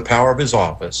abuse the power of his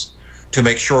office to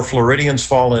make sure Floridians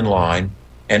fall in line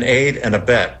and aid and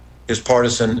abet his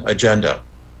partisan agenda.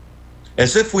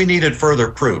 As if we needed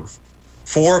further proof,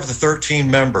 4 of the 13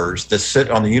 members that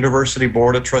sit on the University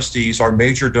Board of Trustees are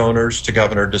major donors to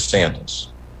Governor DeSantis,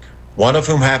 one of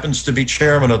whom happens to be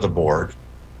chairman of the board,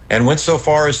 and went so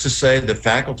far as to say that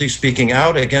faculty speaking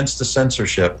out against the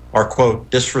censorship are, quote,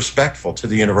 disrespectful to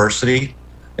the university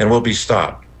and will be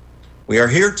stopped. We are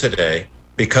here today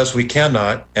because we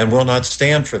cannot and will not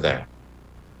stand for that.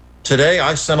 Today,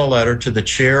 I sent a letter to the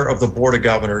chair of the Board of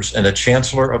Governors and the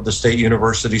chancellor of the state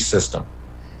university system,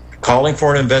 calling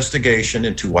for an investigation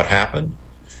into what happened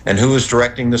and who is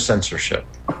directing the censorship.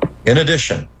 In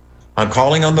addition, I'm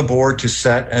calling on the board to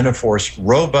set and enforce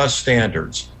robust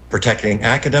standards protecting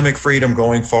academic freedom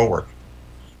going forward,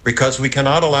 because we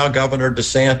cannot allow Governor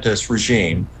DeSantis'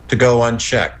 regime to go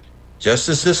unchecked. Just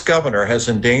as this governor has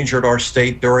endangered our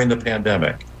state during the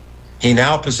pandemic, he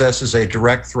now possesses a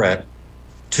direct threat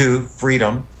to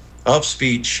freedom of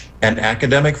speech and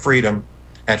academic freedom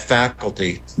at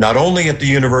faculty, not only at the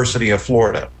University of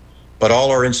Florida, but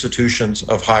all our institutions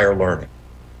of higher learning.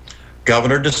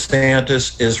 Governor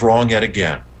DeSantis is wrong yet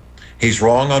again. He's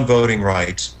wrong on voting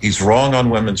rights, he's wrong on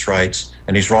women's rights,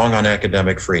 and he's wrong on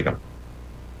academic freedom.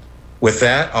 With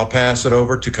that, I'll pass it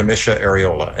over to Commissioner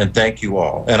Areola, and thank you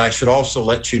all. And I should also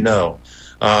let you know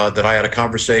that I had a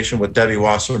conversation with Debbie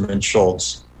Wasserman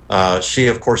Schultz. She,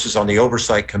 of course, is on the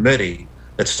Oversight Committee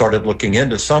that started looking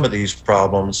into some of these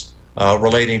problems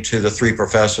relating to the 3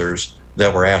 professors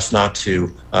that were asked not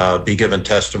to be given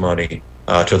testimony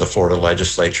to the Florida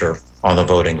legislature on the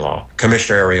voting law.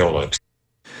 Commissioner Areola.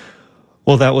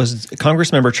 Well, that was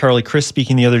Congressmember Charlie Crist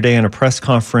speaking the other day in a press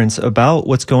conference about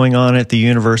what's going on at the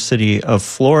University of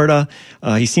Florida.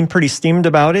 He seemed pretty steamed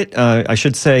about it. I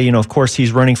should say, of course,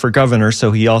 he's running for governor,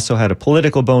 so he also had a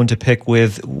political bone to pick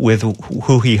with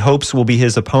who he hopes will be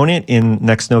his opponent in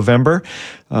next November,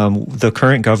 the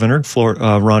current governor,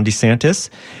 Ron DeSantis.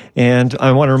 And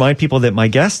I want to remind people that my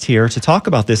guest here to talk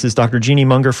about this is Dr. Jeannie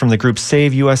Munger from the group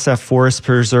Save USF Forest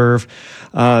Preserve.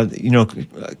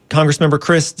 Congressmember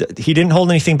Crist, he didn't hold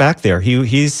anything back there.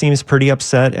 He seems pretty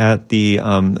upset at the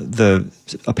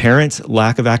apparent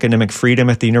lack of academic freedom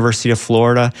at the University of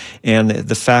Florida and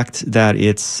the fact that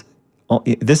it's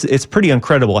pretty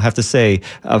incredible, I have to say,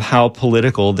 of how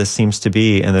political this seems to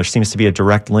be, and there seems to be a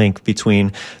direct link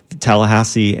between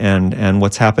Tallahassee and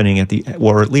what's happening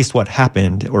or at least what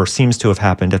happened or seems to have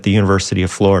happened at the University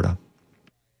of Florida.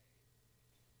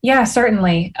 Yeah,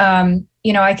 certainly.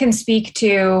 I can speak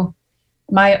to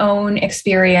my own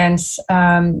experience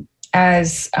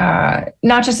as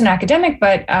not just an academic,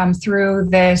 but through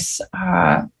this,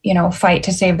 fight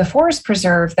to save the forest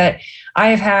preserve, that I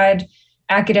have had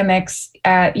academics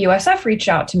at USF reach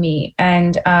out to me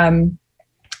and,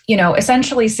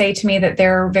 essentially say to me that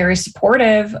they're very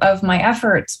supportive of my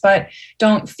efforts, but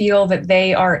don't feel that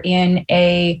they are in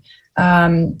a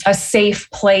safe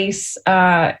place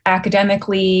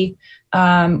academically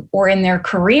or in their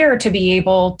career to be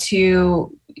able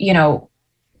to,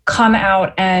 come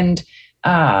out and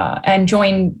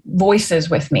join voices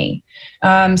with me.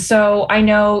 So I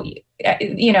know,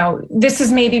 this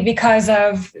is maybe because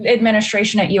of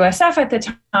administration at USF at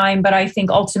the time, but I think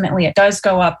ultimately it does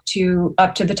go up to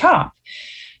the top.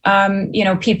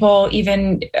 People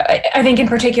even, I think in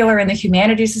particular in the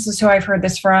humanities, this is who I've heard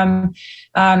this from,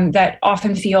 that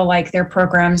often feel like their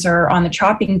programs are on the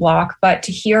chopping block. But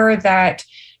to hear that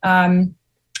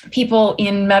people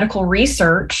in medical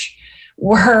research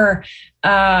were,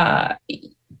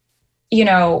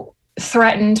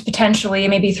 threatened potentially,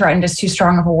 maybe threatened is too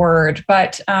strong of a word,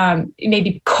 but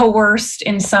maybe coerced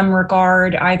in some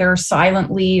regard, either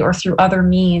silently or through other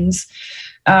means,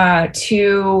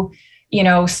 to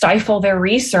stifle their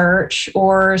research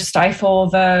or stifle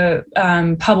the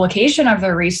publication of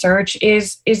their research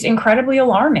is incredibly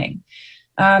alarming.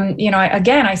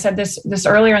 I said this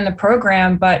earlier in the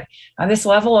program, but this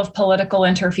level of political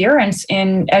interference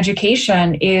in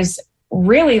education is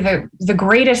really the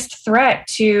greatest threat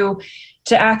to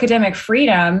academic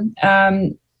freedom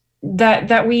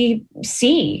that we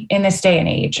see in this day and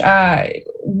age,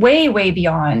 way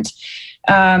beyond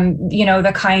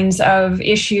the kinds of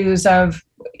issues of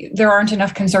there aren't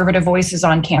enough conservative voices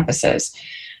on campuses.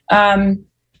 And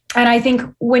I think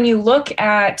when you look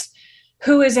at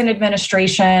who is in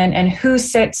administration and who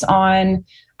sits on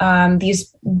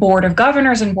these board of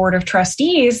governors and board of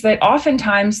trustees, that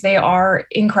oftentimes they are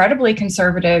incredibly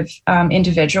conservative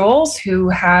individuals who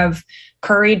have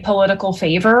curried political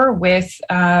favor with,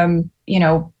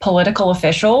 political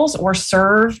officials or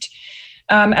served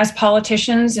as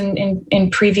politicians in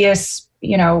previous,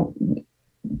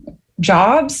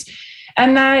 jobs,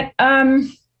 and that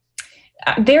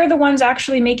they're the ones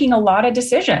actually making a lot of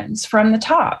decisions from the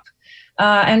top.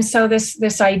 And so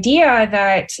this idea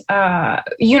that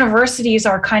universities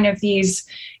are kind of these,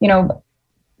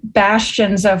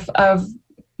 bastions of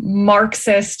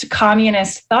Marxist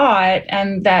communist thought,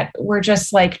 and that we're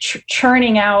just like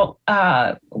churning out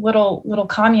little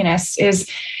communists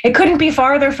it couldn't be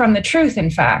farther from the truth. In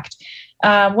fact,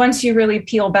 once you really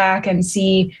peel back and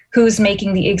see who's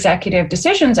making the executive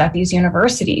decisions at these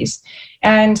universities,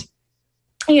 and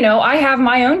I have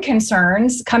my own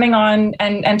concerns coming on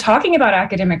and talking about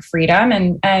academic freedom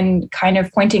and kind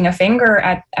of pointing a finger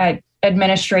at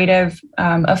administrative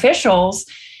officials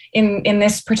in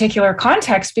this particular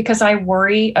context, because I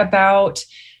worry about,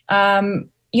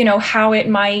 how it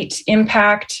might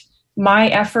impact my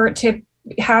effort to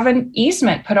have an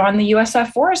easement put on the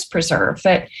USF Forest Preserve,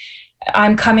 that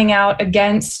I'm coming out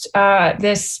against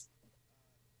this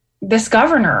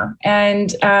governor and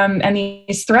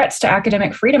these threats to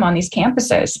academic freedom on these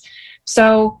campuses.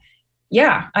 So,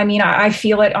 yeah, I mean, I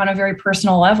feel it on a very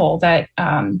personal level that,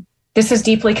 this is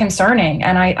deeply concerning.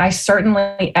 And I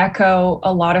certainly echo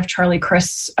a lot of Charlie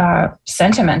Crist's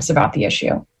sentiments about the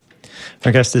issue.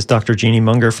 Our guest is Dr. Jeannie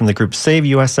Munger from the group Save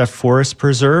USF Forest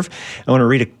Preserve. I want to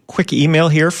read a quick email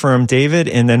here from David,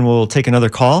 and then we'll take another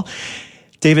call.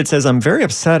 David says, I'm very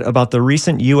upset about the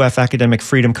recent UF academic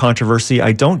freedom controversy.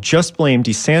 I don't just blame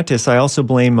DeSantis. I also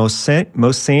blame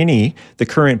Mohseni, the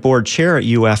current board chair at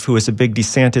UF, who is a big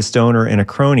DeSantis donor and a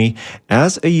crony.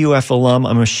 As a UF alum,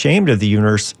 I'm ashamed of the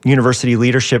university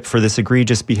leadership for this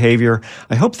egregious behavior.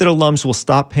 I hope that alums will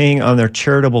stop paying on their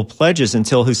charitable pledges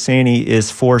until Mohseni is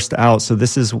forced out. So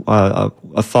this is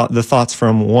the thoughts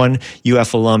from one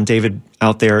UF alum, David,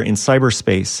 out there in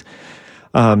cyberspace.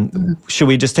 Should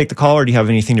we just take the call, or do you have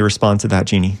anything to respond to that,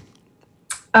 Jeannie?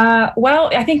 Well,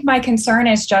 I think my concern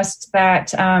is just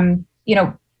that,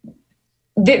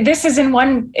 this is in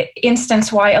one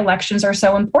instance why elections are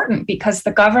so important, because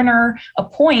the governor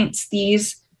appoints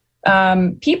these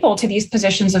people to these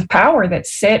positions of power that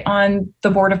sit on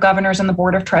the board of governors and the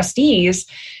board of trustees.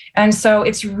 And so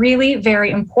it's really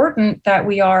very important that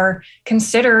we are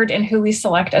considered in who we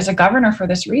select as a governor for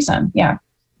this reason. Yeah.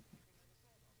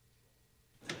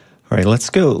 All right, let's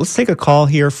go. Let's take a call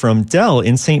here from Dell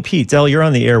in St. Pete. Dell, you're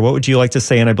on the air. What would you like to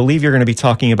say? And I believe you're going to be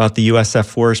talking about the USF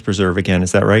Forest Preserve again.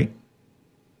 Is that right?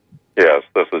 Yes,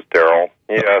 this is Daryl.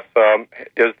 Yes.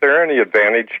 Is there any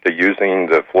advantage to using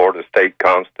the Florida State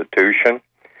Constitution,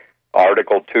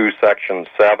 Article 2, Section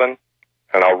 7?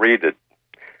 And I'll read it.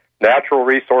 Natural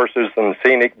resources and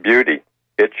scenic beauty.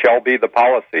 It shall be the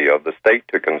policy of the state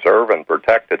to conserve and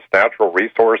protect its natural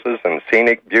resources and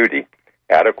scenic beauty.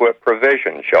 Adequate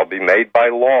provision shall be made by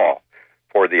law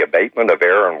for the abatement of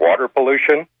air and water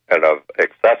pollution and of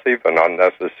excessive and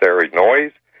unnecessary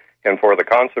noise, and for the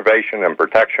conservation and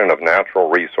protection of natural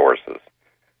resources.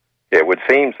 It would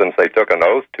seem, since they took an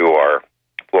oath to our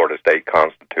Florida State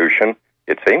Constitution,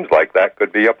 it seems like that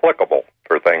could be applicable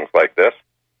for things like this.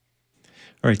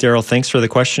 All right, Daryl, thanks for the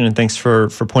question, and thanks for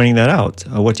pointing that out.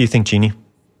 What do you think, Jeannie?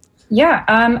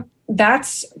 Yeah,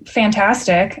 that's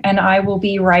fantastic, and I will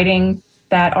be writing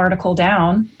that article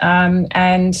down.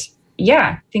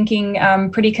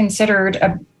 Thinking pretty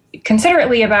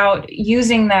considerately about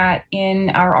using that in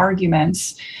our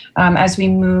arguments as we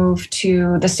move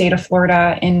to the state of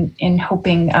Florida in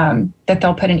hoping that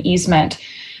they'll put an easement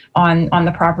on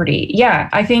the property. Yeah,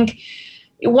 I think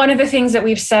one of the things that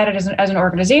we've said as an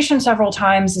organization several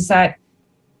times is that,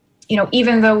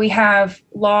 even though we have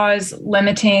laws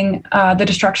limiting the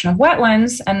destruction of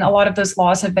wetlands, and a lot of those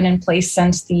laws have been in place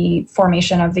since the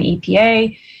formation of the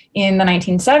EPA in the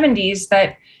 1970s,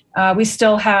 that we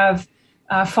still have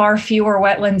far fewer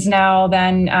wetlands now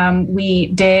than we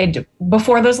did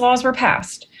before those laws were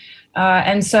passed.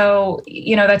 And so,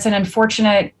 that's an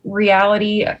unfortunate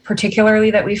reality,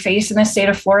 particularly that we face in the state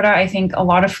of Florida. I think a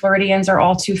lot of Floridians are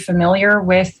all too familiar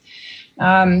with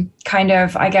the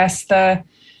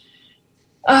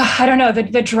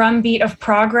drumbeat of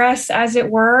progress, as it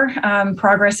were,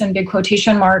 progress in big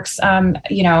quotation marks,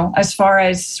 as far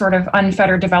as sort of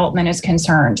unfettered development is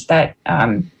concerned. That,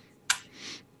 I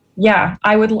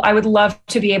would love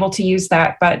to be able to use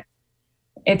that, but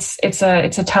it's a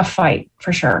tough fight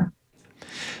for sure.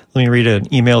 Let me read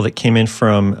an email that came in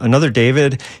from another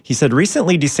David. He said,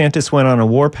 recently DeSantis went on a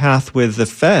warpath with the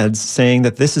feds, saying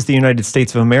that this is the United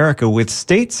States of America, with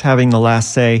states having the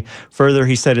last say. Further,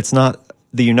 he said it's not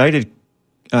the United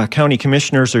County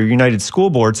Commissioners or United School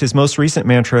Boards. His most recent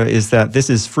mantra is that this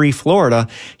is free Florida.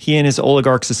 He and his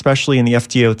oligarchs, especially in the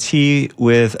FDOT,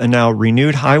 with a now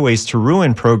renewed Highways to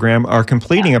Ruin program, are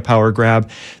completing a power grab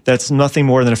that's nothing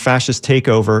more than a fascist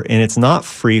takeover, and it's not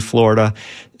free Florida,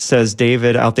 says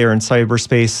David out there in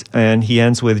cyberspace. And he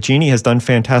ends with, Jeannie has done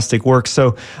fantastic work.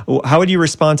 So how would you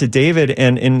respond to David,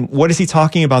 and what is he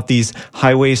talking about, these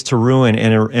Highways to Ruin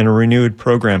and a renewed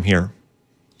program here?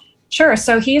 Sure.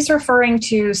 So he's referring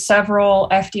to several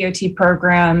FDOT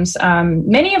programs,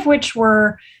 many of which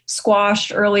were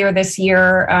squashed earlier this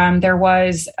year. There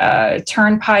was a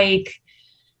Turnpike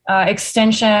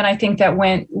extension, I think, that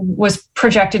was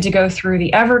projected to go through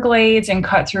the Everglades and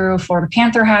cut through Florida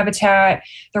panther habitat.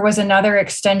 There was another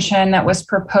extension that was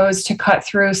proposed to cut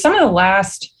through some of the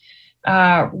last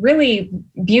really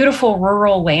beautiful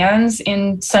rural lands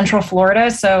in Central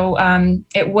Florida. So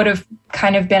it would have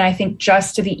kind of been, I think,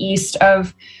 just to the east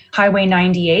of Highway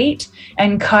 98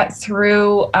 and cut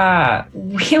through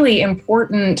really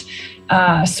important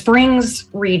springs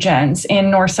regions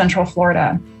in North Central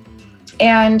Florida.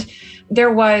 And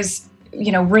there was,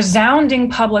 resounding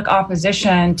public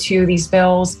opposition to these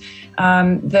bills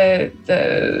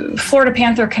The Florida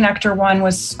Panther connector one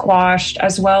was squashed,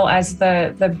 as well as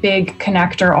the big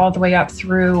connector all the way up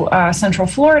through Central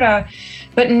Florida.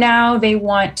 But now they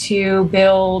want to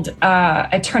build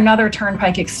another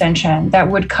turnpike extension that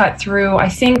would cut through, I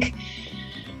think,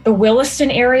 the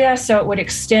Williston area, so it would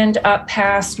extend up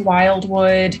past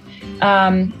Wildwood.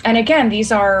 And again,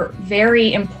 these are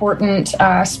very important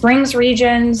springs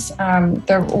regions.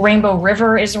 The Rainbow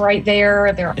River is right there.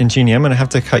 And Jeannie, I'm going to have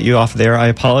to cut you off there. I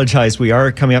apologize. We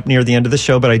are coming up near the end of the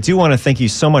show, but I do want to thank you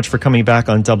so much for coming back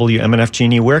on WMNF.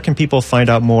 Jeannie, where can people find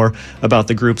out more about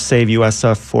the group Save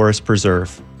USF Forest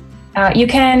Preserve? You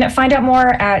can find out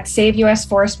more at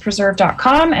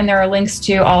saveusforestpreserve.com, and there are links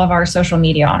to all of our social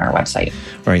media on our website.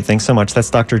 All right, thanks so much. That's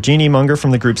Dr. Jeannie Munger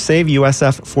from the group Save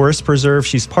USF Forest Preserve.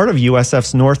 She's part of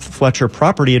USF's North Fletcher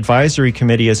Property Advisory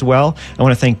Committee as well. I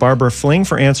want to thank Barbara Fling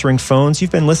for answering phones.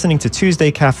 You've been listening to Tuesday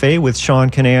Cafe with Sean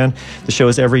Canan. The show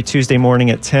is every Tuesday morning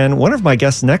at 10. One of my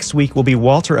guests next week will be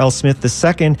Walter L. Smith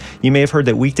II. You may have heard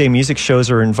that weekday music shows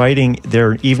are inviting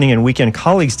their evening and weekend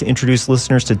colleagues to introduce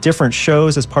listeners to different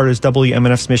shows as part of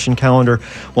WMNF's mission calendar.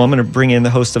 Well, I'm going to bring in the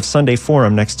host of Sunday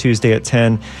Forum next Tuesday at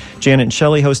 10. Janet and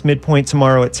Shelley host Midpoint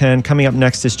tomorrow at 10. Coming up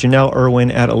next is Janelle Irwin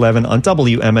at 11 on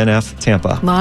WMNF Tampa.